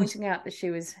 obviously pointing out that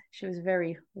she was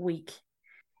very weak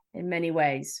in many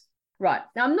ways. Right,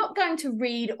 now I'm not going to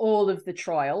read all of the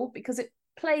trial because it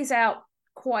plays out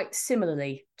quite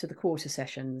similarly to the quarter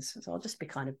sessions, so I'll just be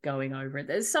kind of going over it.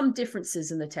 There's some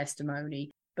differences in the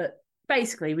testimony, but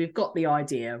basically we've got the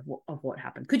idea of what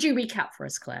happened. Could you recap for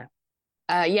us, Claire?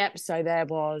 Yep, so there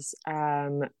was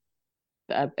a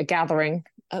gathering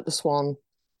at the Swan,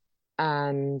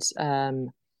 and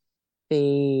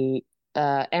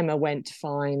Emma went to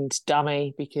find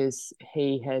Dummy because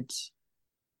he had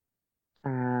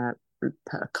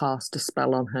cast a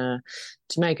spell on her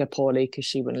to make her poorly because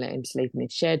she wouldn't let him sleep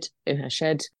in her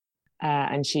shed,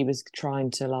 and she was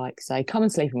trying to say, come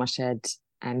and sleep in my shed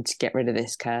and get rid of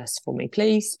this curse for me,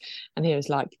 please. And he was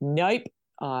like, nope,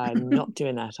 I'm not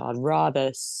doing that. I'd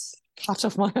rather cut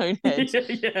off my own head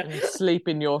and sleep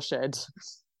in your shed.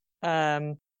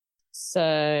 So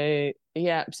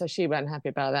she wasn't happy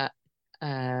about that.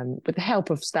 With the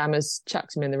help of Stammers,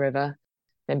 chucked him in the river,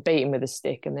 then beat him with a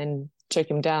stick, and then took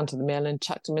him down to the mill and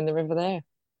chucked him in the river there.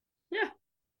 Yeah.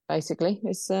 Basically,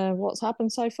 it's what's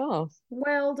happened so far.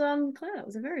 Well done, Claire. That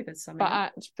was a very good summary.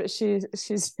 But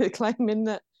she's claiming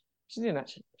that she didn't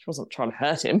actually. She wasn't trying to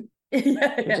hurt him.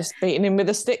 Just beating him with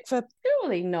a stick for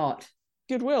surely not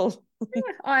goodwill.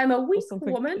 I am a weak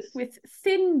woman with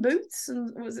thin boots,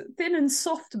 and was it thin and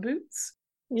soft boots?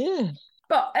 Yeah.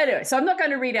 But anyway, so I'm not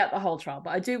going to read out the whole trial, but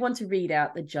I do want to read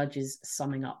out the judge's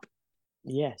summing up.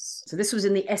 Yes. So this was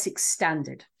in the Essex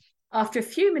Standard. After a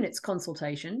few minutes'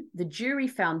 consultation, the jury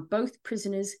found both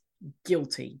prisoners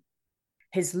guilty.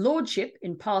 His lordship,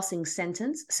 in passing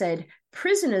sentence, said,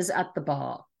 prisoners at the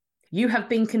bar, you have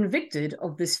been convicted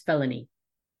of this felony.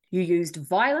 You used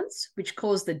violence, which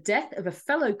caused the death of a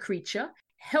fellow creature,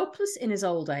 helpless in his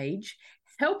old age,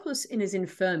 helpless in his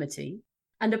infirmity,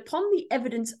 and upon the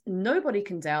evidence, nobody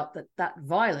can doubt that that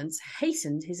violence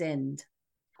hastened his end.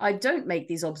 I don't make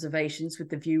these observations with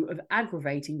the view of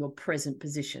aggravating your present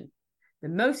position. The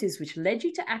motives which led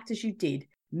you to act as you did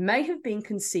may have been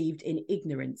conceived in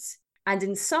ignorance, and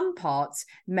in some parts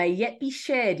may yet be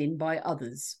shared in by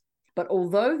others. But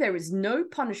although there is no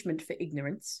punishment for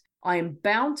ignorance, I am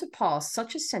bound to pass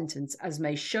such a sentence as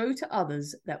may show to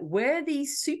others that where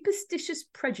these superstitious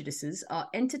prejudices are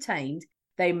entertained,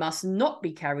 they must not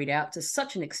be carried out to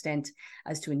such an extent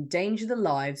as to endanger the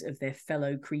lives of their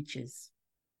fellow creatures.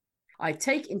 I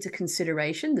take into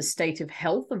consideration the state of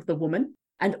health of the woman,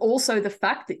 and also the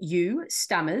fact that you,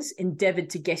 Stammers, endeavoured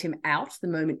to get him out the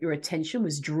moment your attention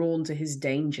was drawn to his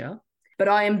danger. But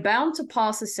I am bound to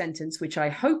pass a sentence which I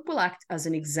hope will act as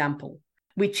an example,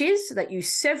 which is that you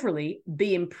severally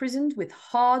be imprisoned with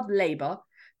hard labour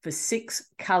for 6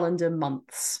 calendar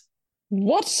months.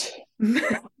 What?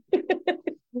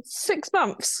 6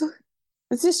 months?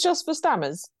 Is this just for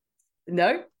Stammers?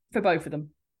 No, for both of them.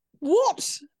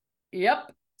 What?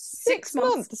 Yep. 6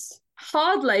 months.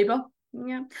 Hard labour.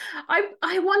 Yeah.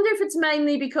 I wonder if it's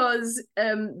mainly because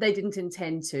they didn't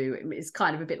intend to. It's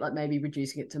kind of a bit like maybe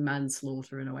reducing it to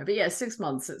manslaughter in a way. But yeah, 6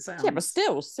 months, it sounds. Yeah, but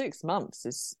still, 6 months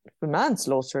is for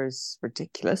manslaughter is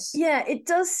ridiculous. Yeah, it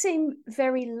does seem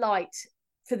very light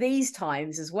for these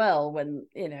times as well, when,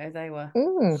 you know, they were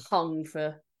hung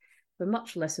for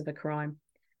much less of a crime.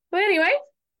 But anyway,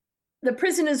 the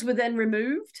prisoners were then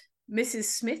removed, Mrs.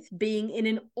 Smith being in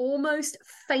an almost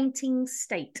fainting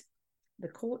state. The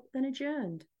court then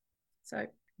adjourned. So,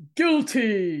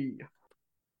 guilty.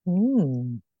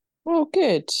 Well,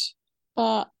 good.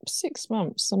 But 6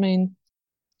 months, I mean,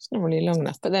 it's not really long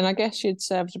enough. But then I guess she'd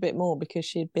served a bit more because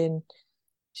she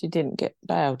didn't get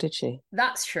bail, did she?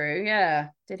 That's true, yeah.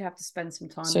 Did have to spend some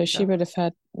time. So she would have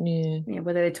had,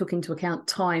 whether they took into account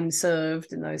time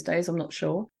served in those days, I'm not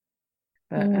sure.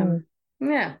 But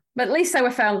Yeah, but at least they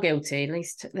were found guilty. At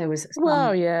least there was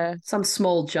Well, yeah. some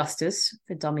small justice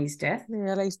for Dummy's death.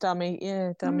 Yeah, at least Dummy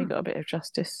got a bit of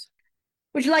justice.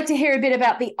 Would you like to hear a bit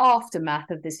about the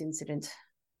aftermath of this incident?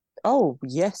 Oh,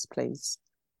 yes, please.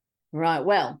 Right,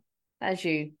 well, as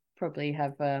you probably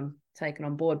have taken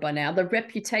on board by now, the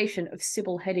reputation of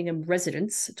Sible Hedingham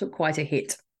residents took quite a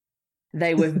hit.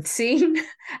 They were seen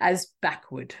as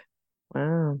backward.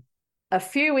 Wow. A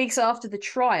few weeks after the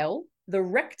trial, the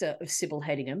rector of Sible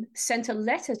Hedingham sent a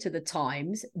letter to the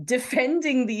Times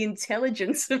defending the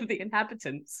intelligence of the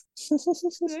inhabitants,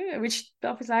 which,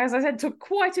 as I said, took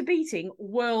quite a beating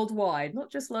worldwide,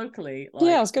 not just locally.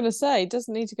 Yeah, I was going to say, it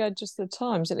doesn't need to go just to the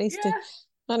Times. It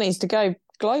needs to go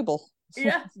global.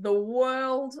 Yeah, the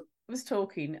world was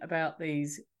talking about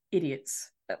these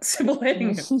idiots at Sible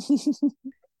Hedingham.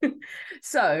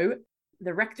 So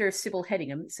the rector of Sible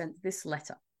Hedingham sent this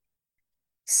letter.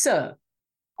 Sir,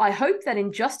 I hope that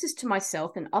in justice to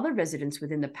myself and other residents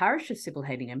within the parish of Sible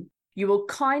Hedingham, you will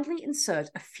kindly insert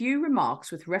a few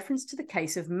remarks with reference to the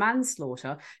case of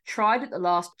manslaughter tried at the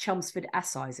last Chelmsford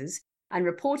Assizes and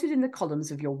reported in the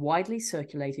columns of your widely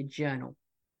circulated journal.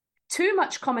 Too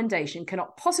much commendation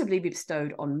cannot possibly be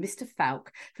bestowed on Mr. Falk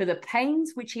for the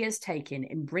pains which he has taken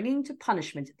in bringing to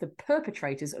punishment the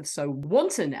perpetrators of so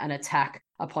wanton an attack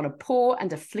upon a poor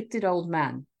and afflicted old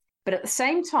man. But at the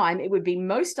same time, it would be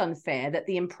most unfair that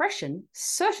the impression,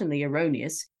 certainly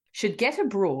erroneous, should get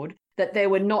abroad that there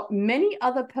were not many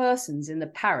other persons in the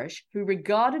parish who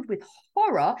regarded with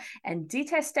horror and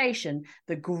detestation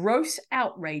the gross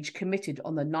outrage committed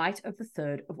on the night of the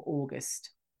 3rd of August.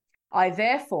 I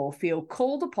therefore feel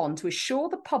called upon to assure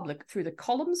the public through the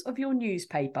columns of your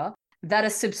newspaper that a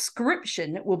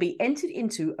subscription will be entered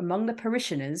into among the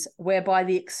parishioners whereby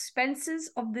the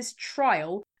expenses of this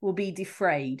trial will be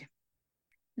defrayed.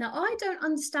 Now, I don't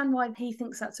understand why he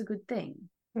thinks that's a good thing.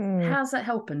 How's that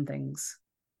helping things?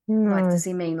 Like, does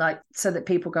he mean like so that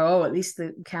people go, oh, at least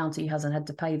the county hasn't had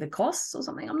to pay the costs or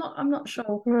something? I'm not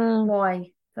sure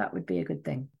why that would be a good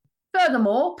thing.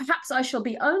 Furthermore, perhaps I shall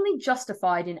be only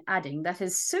justified in adding that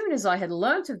as soon as I had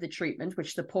learnt of the treatment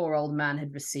which the poor old man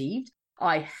had received,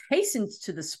 I hastened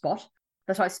to the spot,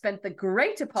 that I spent the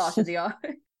greater part of the hour.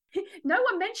 No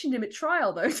one mentioned him at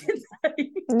trial, though, did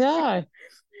they? No.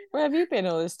 Where have you been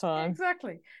all this time?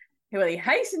 Exactly. Well, he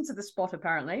hastened to the spot,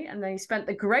 apparently, and then he spent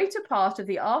the greater part of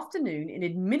the afternoon in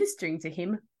administering to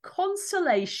him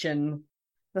consolation.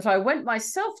 That I went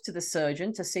myself to the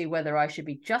surgeon to see whether I should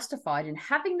be justified in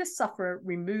having the sufferer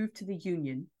removed to the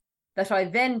Union, that I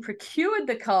then procured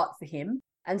the cart for him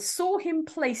and saw him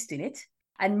placed in it,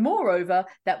 and moreover,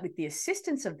 that with the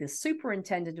assistance of the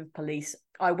superintendent of police,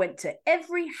 I went to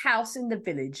every house in the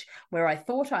village where I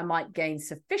thought I might gain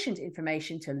sufficient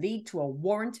information to lead to a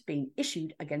warrant being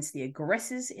issued against the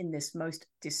aggressors in this most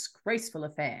disgraceful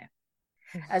affair.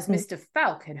 As Mr.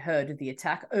 Falk had heard of the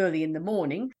attack early in the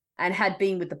morning, and had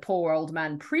been with the poor old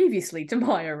man previously to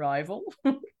my arrival.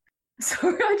 So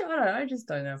I don't know. I just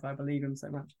don't know if I believe him so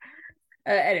much.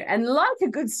 Anyway, and like a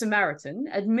good Samaritan,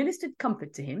 administered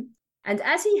comfort to him. And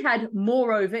as he had,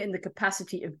 moreover, in the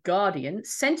capacity of guardian,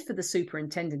 sent for the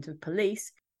superintendent of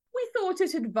police, we thought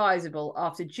it advisable,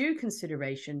 after due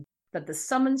consideration, that the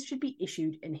summons should be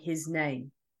issued in his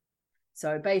name.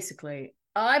 So basically,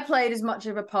 I played as much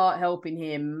of a part helping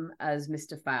him as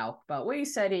Mr. Falk, but we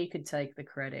said he could take the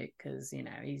credit because, you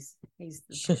know, he's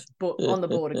on the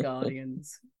board of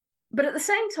guardians. But at the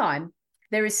same time,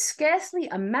 there is scarcely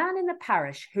a man in the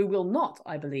parish who will not,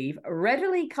 I believe,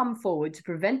 readily come forward to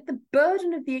prevent the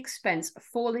burden of the expense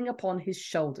falling upon his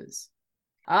shoulders.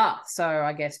 So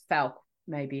I guess Falk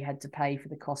maybe had to pay for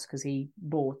the cost because he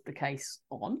brought the case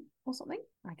on or something,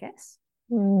 I guess.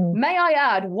 May I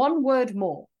add one word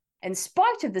more? In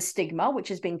spite of the stigma which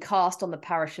has been cast on the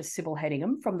parish of Sible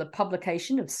Hedingham from the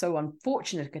publication of so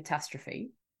unfortunate a catastrophe,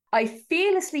 I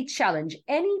fearlessly challenge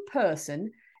any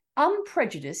person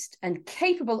unprejudiced and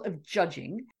capable of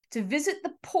judging to visit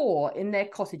the poor in their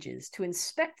cottages, to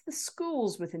inspect the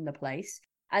schools within the place,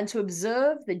 and to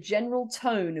observe the general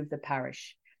tone of the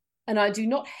parish. And I do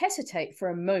not hesitate for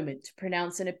a moment to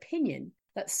pronounce an opinion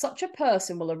that such a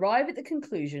person will arrive at the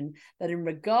conclusion that in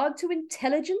regard to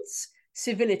intelligence,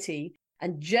 civility,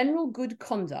 and general good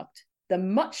conduct, the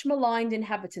much maligned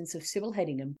inhabitants of Sible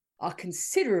Hedingham are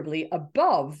considerably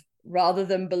above rather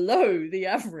than below the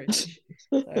average.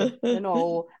 So they're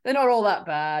not all that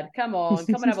bad. Come on,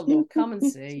 come and have a look. Come and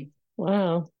see.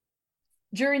 Wow.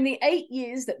 During the 8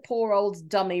 years that poor old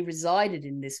Dummy resided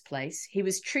in this place, he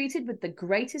was treated with the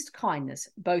greatest kindness,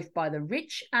 both by the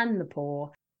rich and the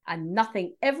poor, and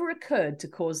nothing ever occurred to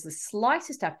cause the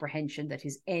slightest apprehension that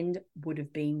his end would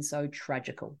have been so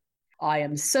tragical. I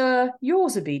am, sir,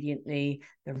 yours obediently,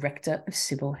 the rector of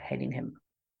Sible Hedingham.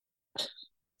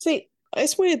 See,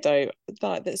 it's weird though,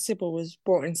 that Sibyl was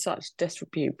brought in such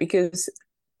disrepute, because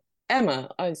Emma,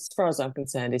 as far as I'm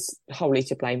concerned, is wholly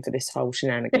to blame for this whole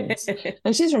shenanigans.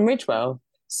 And she's from Ridgewell.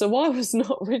 So why was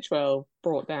not Ridgewell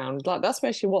brought down? Like, that's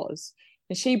where she was.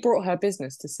 And she brought her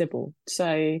business to Sibyl. So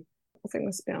I think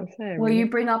that's a bit unfair. Well, really. you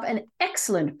bring up an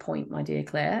excellent point, my dear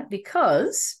Claire,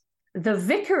 because the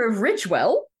vicar of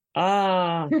Ridgewell,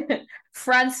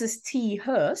 Francis T.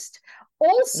 Hurst,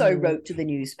 also wrote to the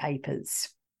newspapers.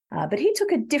 But he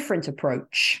took a different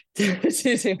approach. This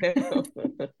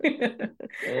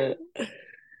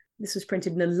was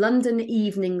printed in the London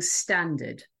Evening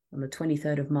Standard on the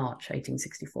 23rd of March,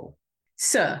 1864.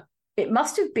 Sir, it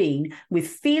must have been with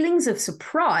feelings of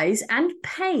surprise and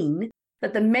pain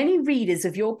that the many readers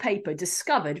of your paper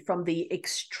discovered from the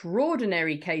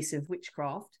extraordinary case of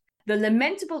witchcraft the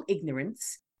lamentable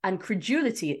ignorance and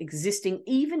credulity existing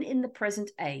even in the present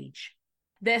age.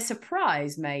 Their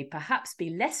surprise may perhaps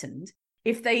be lessened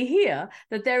if they hear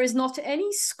that there is not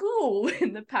any school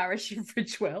in the parish of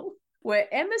Ridgewell where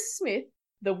Emma Smith,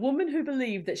 the woman who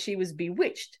believed that she was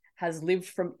bewitched, has lived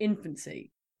from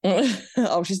infancy.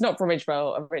 Oh, she's not from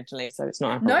Ridgewell originally, so it's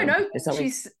not her problem.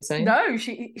 She's saying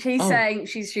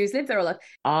she's lived there a lot.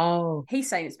 Oh, he's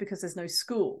saying it's because there's no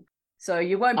school. So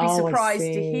you won't be surprised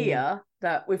to hear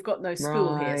that we've got no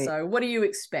school here. So what do you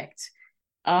expect?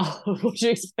 Oh, what do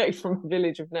you expect from a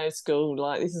village with no school?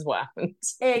 Like, this is what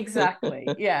happens. Exactly,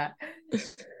 yeah.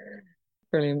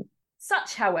 Brilliant.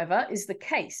 Such, however, is the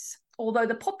case, although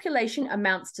the population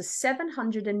amounts to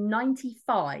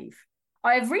 795.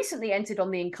 I have recently entered on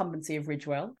the incumbency of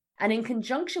Ridgewell, and in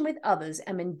conjunction with others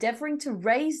am endeavouring to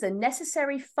raise the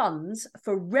necessary funds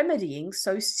for remedying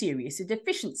so serious a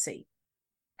deficiency.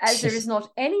 As there is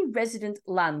not any resident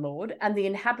landlord, and the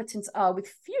inhabitants are,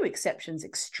 with few exceptions,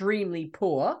 extremely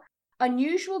poor,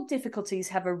 unusual difficulties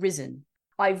have arisen.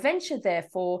 I venture,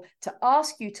 therefore, to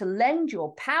ask you to lend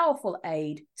your powerful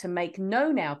aid to make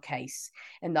known our case,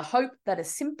 in the hope that a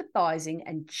sympathising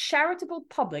and charitable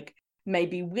public may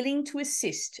be willing to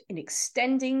assist in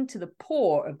extending to the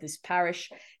poor of this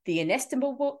parish the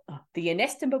inestimable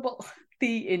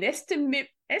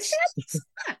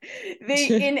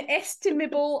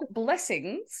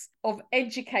blessings of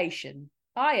education.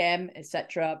 I am,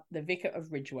 etc., the Vicar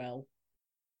of Ridgewell.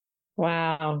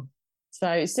 Wow.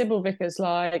 So Sibyl Vicar's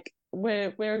like,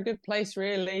 we're a good place,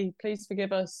 really. Please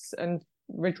forgive us. And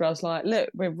Ridgewell's like, look,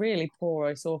 we're really poor.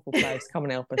 It's an awful place. Come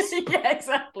and help us. Yeah,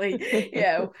 exactly.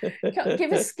 Yeah,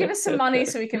 give us some money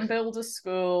so we can build a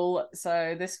school.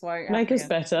 So this won't make us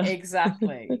better.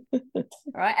 Exactly. All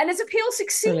right, and his appeal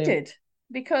succeeded. Brilliant.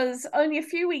 Because only a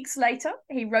few weeks later,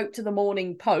 he wrote to the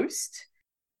Morning Post,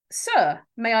 Sir,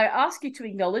 may I ask you to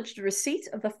acknowledge the receipt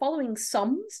of the following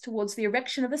sums towards the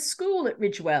erection of a school at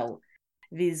Ridgewell,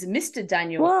 viz. Mr.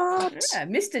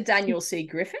 Daniel C.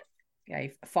 Griffith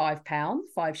gave £5,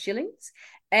 5 shillings,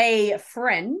 a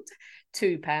friend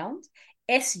 £2,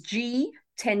 S.G.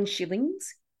 10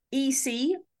 shillings,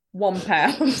 E.C.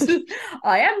 £1.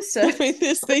 I am, sir. I mean,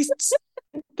 these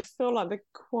feel like they're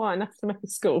quite enough to make a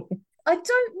school. I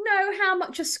don't know how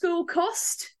much a school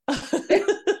cost. I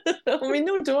mean,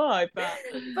 nor do I, but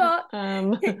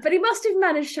he must have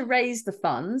managed to raise the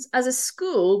funds, as a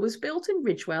school was built in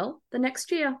Ridgewell the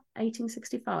next year,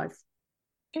 1865.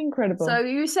 Incredible. So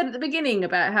you said at the beginning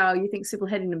about how you think Sible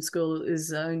Hedingham School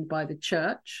is owned by the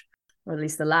church, or at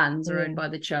least the lands are owned by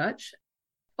the church.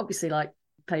 Obviously, like,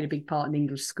 played a big part in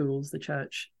English schools. The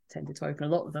church tended to open a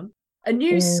lot of them. A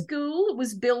new school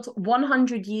was built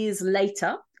 100 years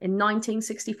later in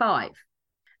 1965.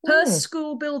 Hurst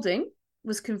School building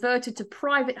was converted to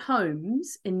private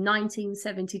homes in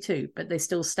 1972, but they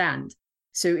still stand.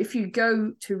 So if you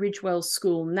go to Ridgewell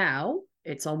School now,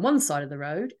 it's on one side of the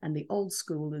road and the old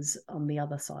school is on the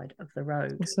other side of the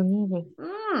road. That's amazing.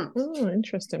 Oh,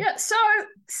 interesting. Yeah, so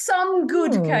some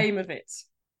good came of it.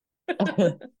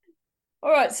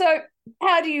 All right, so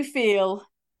how do you feel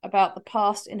about the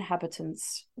past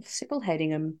inhabitants of Sible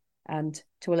Hedingham and,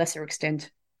 to a lesser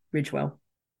extent, Ridgewell?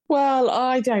 Well,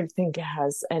 I don't think it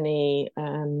has any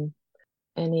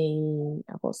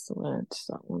what's the word?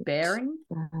 Bearing?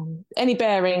 Any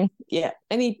bearing, yeah.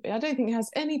 I don't think it has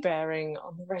any bearing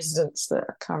on the residents that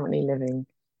are currently living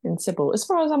in Sible, as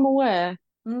far as I'm aware.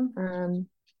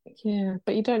 Yeah,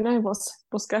 but you don't know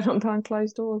what's going on behind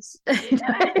closed doors.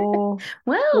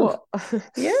 Well,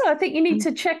 yeah, I think you need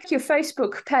to check your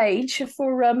Facebook page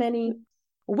for any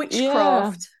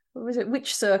witchcraft. What was it?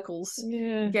 Witch circles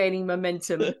gaining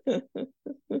momentum.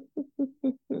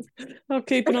 I'll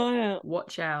keep an eye out.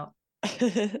 Watch out.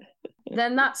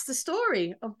 then that's the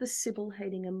story of the Sible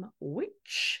Hedingham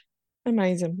witch.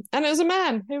 Amazing. And it was a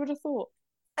man. Who would have thought?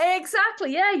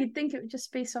 Exactly. Yeah, you'd think it would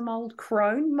just be some old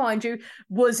crone. Mind you,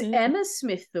 was Emma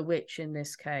Smith the witch in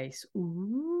this case?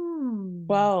 Ooh.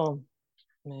 Well,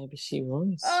 maybe she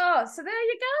was. Oh, so there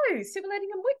you go. Sible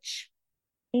Hedingham witch.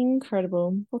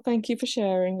 Incredible. Well, thank you for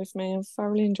sharing with me. I've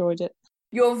thoroughly enjoyed it.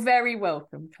 You're very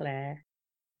welcome, Claire.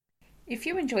 If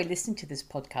you enjoy listening to this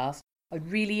podcast, I'd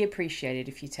really appreciate it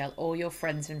if you tell all your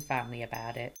friends and family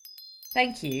about it.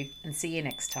 Thank you, and see you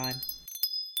next time.